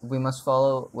we must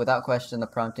follow, without question, the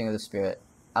prompting of the Spirit.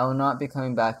 I will not be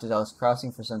coming back to Delos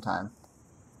Crossing for some time.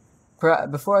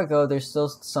 Before I go, there's still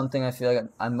something I feel like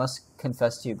I must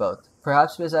confess to you both.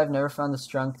 Perhaps because I've never found the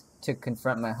strength to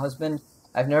confront my husband,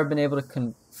 I've never been able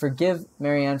to forgive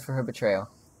Marianne for her betrayal.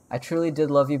 I truly did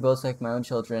love you both like my own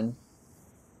children.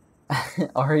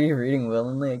 Are you reading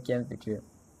willingly? It can't be true.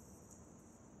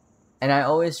 And I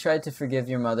always tried to forgive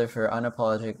your mother for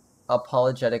her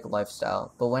apologetic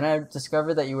lifestyle. But when I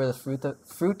discovered that you were the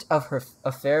fruit of her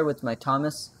affair with my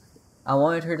Thomas, I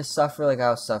wanted her to suffer like I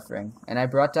was suffering. And I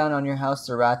brought down on your house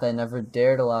the wrath I never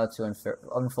dared allow to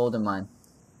unfold in mine.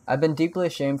 I've been deeply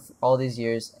ashamed for all these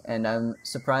years, and I'm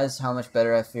surprised how much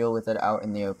better I feel with it out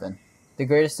in the open. The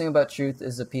greatest thing about truth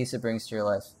is the peace it brings to your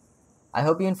life. I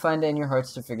hope you can find it in your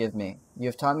hearts to forgive me. You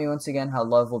have taught me once again how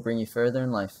love will bring you further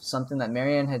in life, something that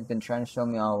Marianne had been trying to show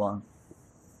me all along.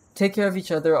 Take care of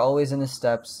each other, always in his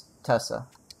steps, Tessa.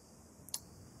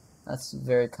 That's a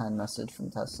very kind message from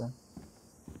Tessa.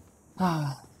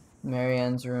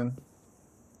 Marianne's room.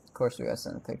 Of course we gotta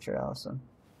send a picture, Allison.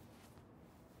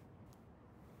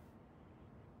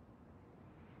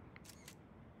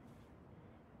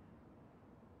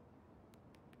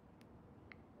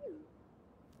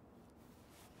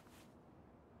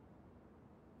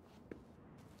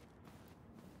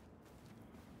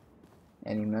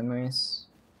 Any memories?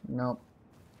 Nope.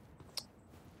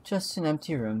 Just an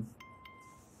empty room.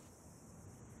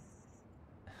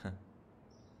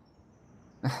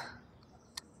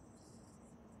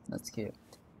 That's cute.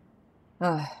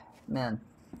 Man.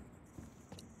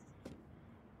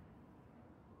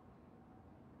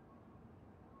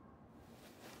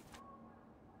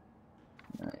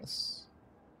 Nice.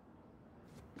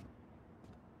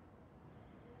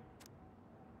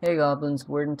 Hey goblins,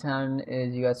 word in town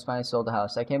is you guys finally sold the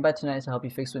house. I came by tonight to help you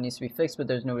fix what needs to be fixed, but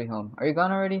there's nobody home. Are you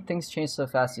gone already? Things change so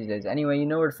fast these days. Anyway, you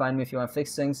know where to find me if you want to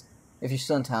fix things. If you're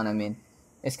still in town, I mean.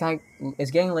 It's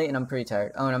getting late and I'm pretty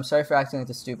tired. Oh, and I'm sorry for acting like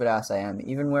the stupid ass I am.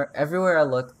 Everywhere I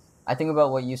look, I think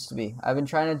about what used to be. I've been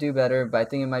trying to do better, but I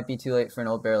think it might be too late for an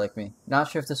old bear like me. Not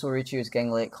sure if this will reach you. It's getting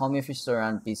late. Call me if you're still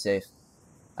around. Be safe.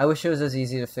 I wish it was as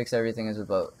easy to fix everything as a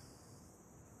boat.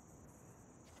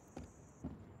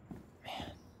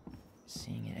 Man,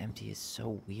 seeing it empty is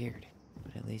so weird,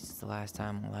 but at least it's the last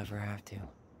time we'll ever have to.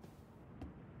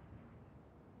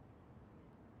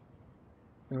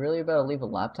 You really about to leave a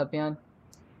laptop behind?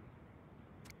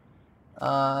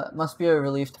 Must be a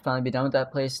relief to finally be done with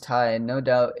that place. Ty, no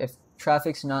doubt, if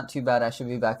traffic's not too bad, I should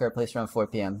be back at our place around 4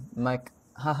 p.m. Mike,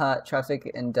 haha,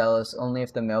 traffic in Delos, only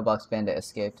if the mailbox bandit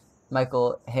escaped.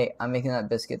 Michael, hey, I'm making that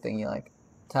biscuit thing you like.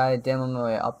 Ty, damn on my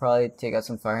way, I'll probably take out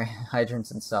some fire hydrants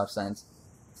and stop signs.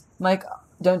 Mike,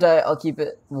 don't die, I'll keep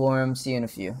it warm, see you in a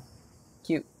few.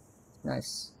 Cute.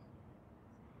 Nice.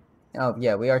 Oh,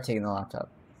 yeah, we are taking the laptop.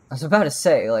 I was about to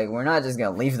say, like, we're not just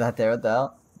gonna leave that there, what the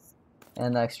hell?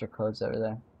 And the extra codes over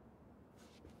there.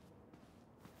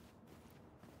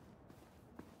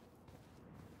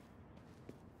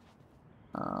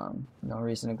 No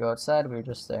reason to go outside, we were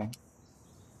just there.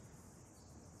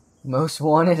 Most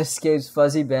Wanted escapes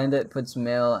Fuzzy Bandit, puts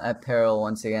mail at peril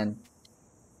once again.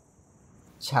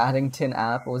 Chattington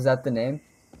app, was that the name?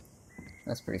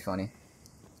 That's pretty funny.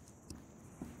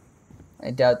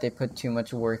 I doubt they put too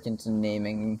much work into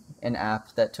naming an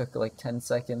app that took like 10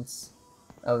 seconds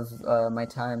of my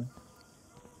time.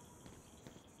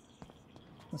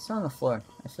 What's on the floor?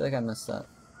 I feel like I missed that.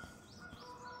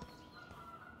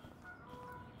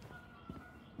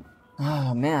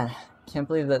 Oh man, can't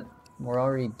believe that we're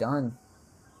already done.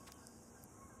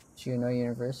 Juneau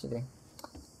University.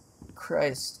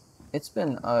 Christ, it's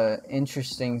been an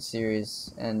interesting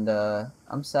series, and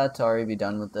I'm sad to already be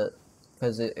done with it,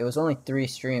 because it was only 3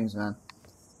 streams, man.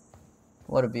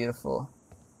 What a beautiful,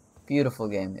 beautiful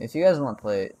game. If you guys want to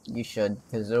play it, you should,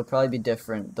 because it'll probably be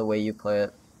different the way you play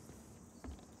it.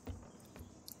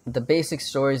 The basic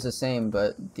story is the same,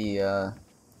 but the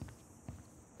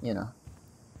you know,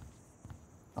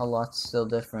 a lot's still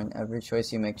different. Every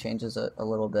choice you make changes a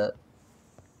little bit.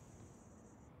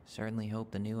 Certainly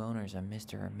hope the new owners are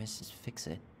Mr. or Mrs.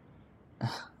 Fix-It.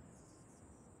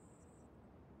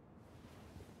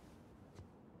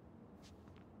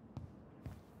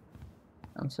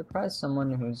 I'm surprised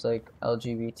someone who's like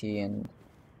LGBT and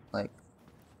like,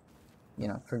 you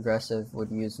know, progressive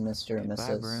would use Mr. and Goodbye,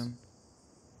 Mrs. room.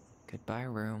 Goodbye,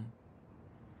 room.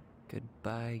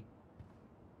 Goodbye,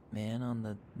 man on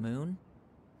the moon?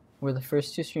 Were the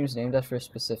first two streams named after a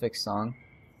specific song?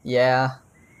 Yeah.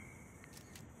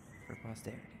 For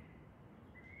posterity.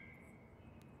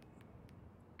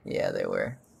 Yeah, they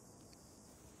were.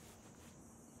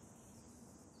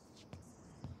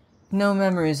 No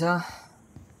memories, huh?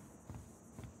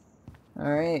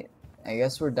 Alright, I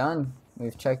guess we're done.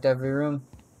 We've checked every room.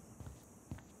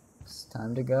 It's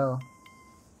time to go.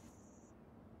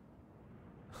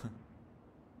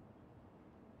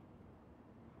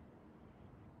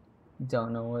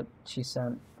 Don't know what she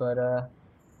sent, but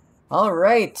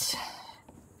alright.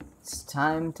 It's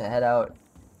time to head out.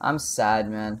 I'm sad,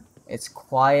 man. It's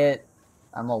quiet.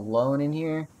 I'm alone in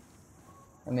here.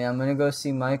 I mean, I'm gonna go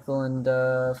see Michael and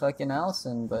fucking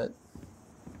Allison, but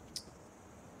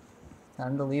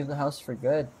time to leave the house for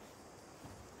good.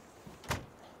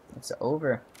 It's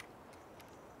over.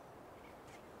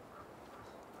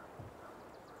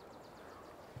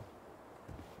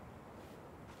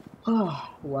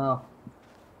 Oh, wow.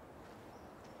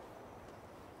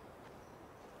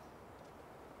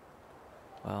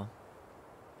 Well,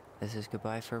 this is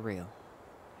goodbye for real,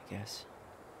 I guess.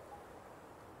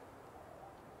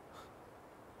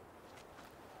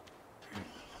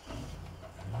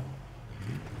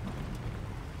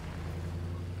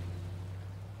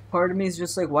 Part of me is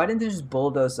just like, why didn't they just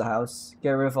bulldoze the house?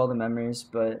 Get rid of all the memories,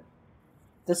 but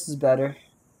this is better.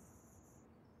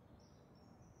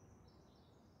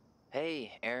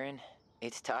 Hey, Aaron.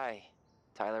 It's Ty.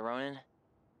 Tyler Ronan.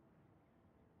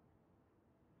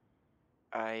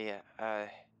 I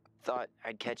thought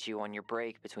I'd catch you on your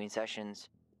break between sessions,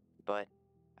 but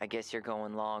I guess you're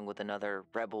going long with another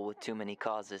rebel with too many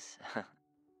causes.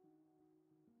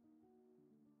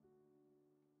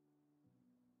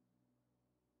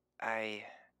 I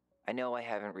know I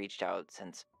haven't reached out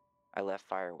since I left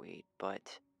Fireweed,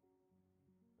 but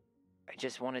I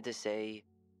just wanted to say,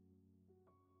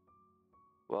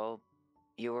 well,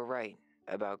 you were right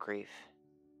about grief.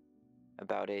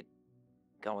 About it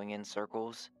going in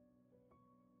circles.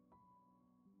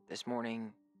 This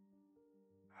morning,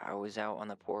 I was out on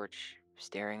the porch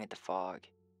staring at the fog,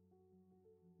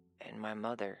 and my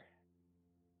mother,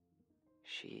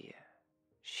 she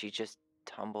just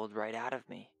tumbled right out of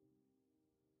me.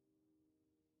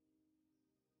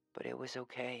 But it was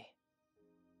okay.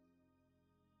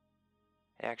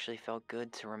 It actually felt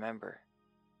good to remember.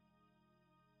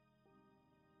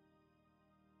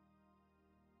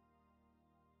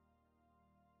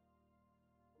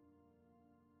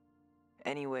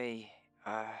 Anyway,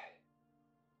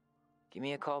 give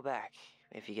me a call back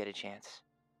if you get a chance.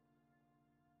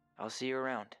 I'll see you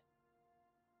around.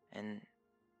 And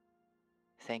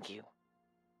thank you.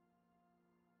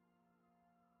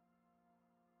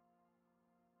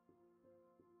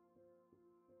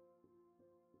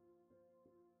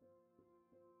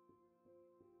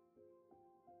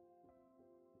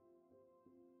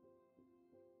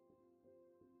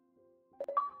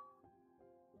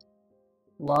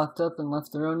 Locked up and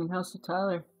left the Ronin house with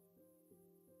Tyler.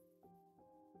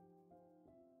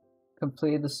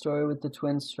 Completed the story with the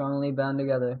twins strongly bound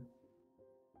together.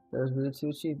 Those were the two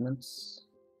achievements.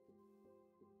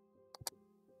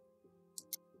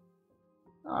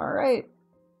 Alright.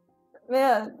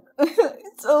 Man,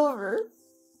 it's over.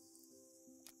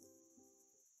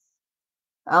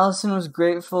 Allison was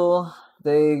grateful.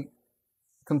 They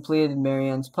completed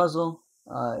Marianne's puzzle.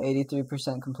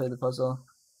 83% completed the puzzle.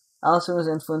 Allison was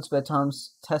influenced by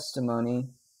Tom's testimony.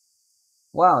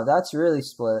 Wow, that's really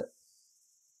split.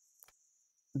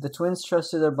 The twins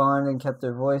trusted their bond and kept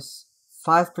their voice.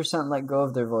 5% let go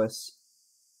of their voice.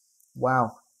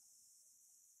 Wow.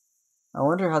 I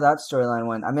wonder how that storyline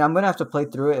went. I mean, I'm going to have to play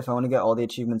through it if I want to get all the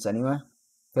achievements anyway.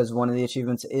 Because one of the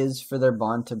achievements is for their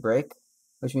bond to break.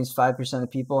 Which means 5% of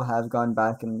people have gone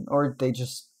back and... Or they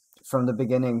just, from the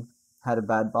beginning, had a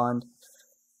bad bond.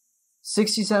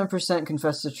 67%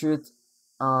 confessed the truth.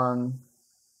 I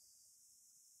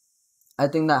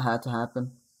think that had to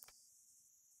happen.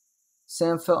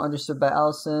 Sam felt understood by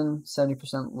Allison.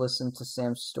 70% listened to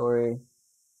Sam's story.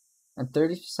 And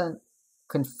 30%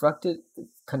 confronted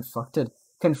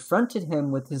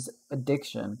him with his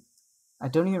addiction. I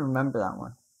don't even remember that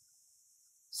one.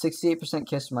 68%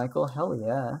 kissed Michael. Hell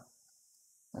yeah.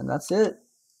 And that's it.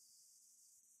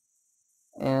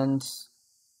 And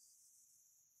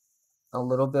a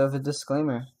little bit of a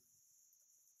disclaimer.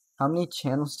 How many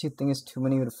channels do you think is too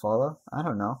many to follow? I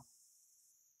don't know.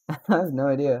 I have no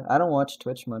idea. I don't watch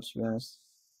Twitch much, to be honest.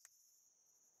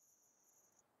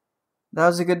 That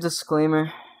was a good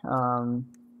disclaimer,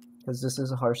 because this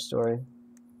is a harsh story.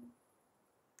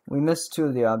 We missed 2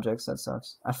 of the objects, that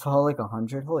sucks. I follow like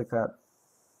 100? Holy crap.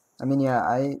 I mean, yeah,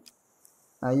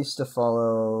 I used to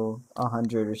follow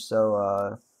 100 or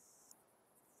so,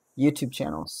 YouTube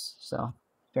channels, so,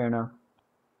 fair enough.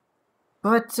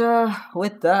 But,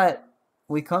 with that,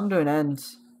 we come to an end.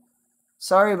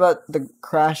 Sorry about the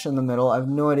crash in the middle. I have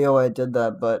no idea why I did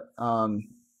that, but, man,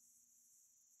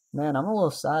 I'm a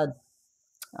little sad.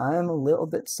 I am a little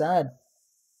bit sad.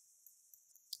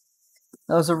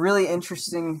 That was a really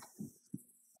interesting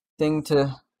thing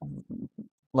to,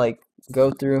 like,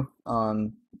 go through.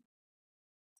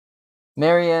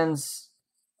 Marianne's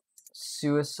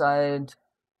suicide,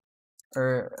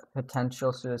 or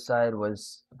potential suicide,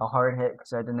 was a hard hit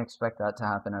because I didn't expect that to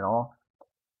happen at all.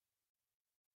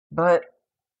 But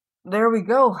there we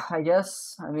go, I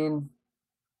guess. I mean,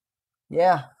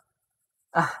 yeah.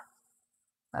 I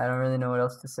don't really know what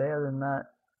else to say other than that.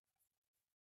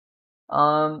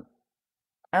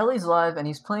 Ellie's live and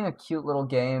he's playing a cute little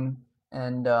game,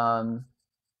 and I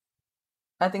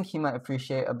think he might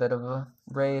appreciate a bit of a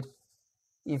raid,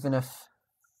 even if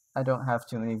I don't have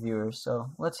too many viewers,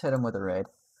 so let's hit him with a raid.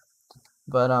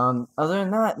 But other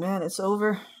than that, man, it's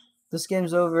over. This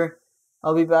game's over.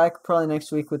 I'll be back probably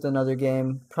next week with another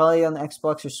game, probably on the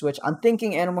Xbox or Switch. I'm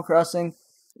thinking Animal Crossing,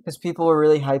 because people were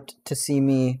really hyped to see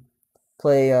me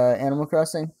play Animal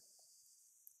Crossing.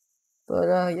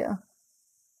 But yeah.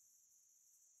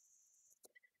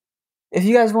 If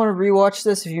you guys want to rewatch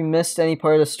this, if you missed any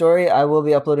part of the story, I will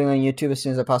be uploading on YouTube as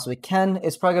soon as I possibly can.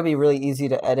 It's probably going to be really easy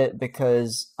to edit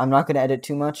because I'm not going to edit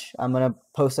too much. I'm going to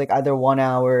post like either 1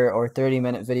 hour or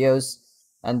 30-minute videos,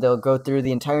 and they'll go through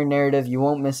the entire narrative. You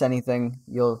won't miss anything.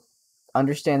 You'll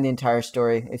understand the entire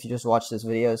story if you just watch those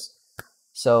videos.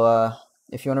 So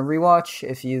if you want to rewatch,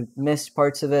 if you missed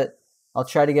parts of it, I'll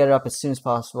try to get it up as soon as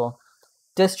possible.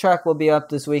 Diss track will be up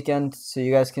this weekend, so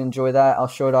you guys can enjoy that. I'll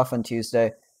show it off on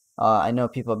Tuesday. I know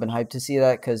people have been hyped to see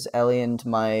that because Ellie and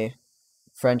my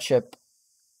friendship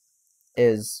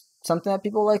is something that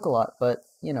people like a lot. But,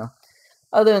 you know,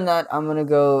 other than that, I'm going to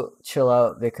go chill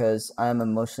out because I'm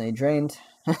emotionally drained.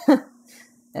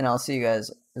 And I'll see you guys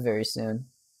very soon.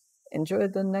 Enjoy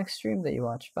the next stream that you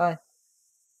watch. Bye.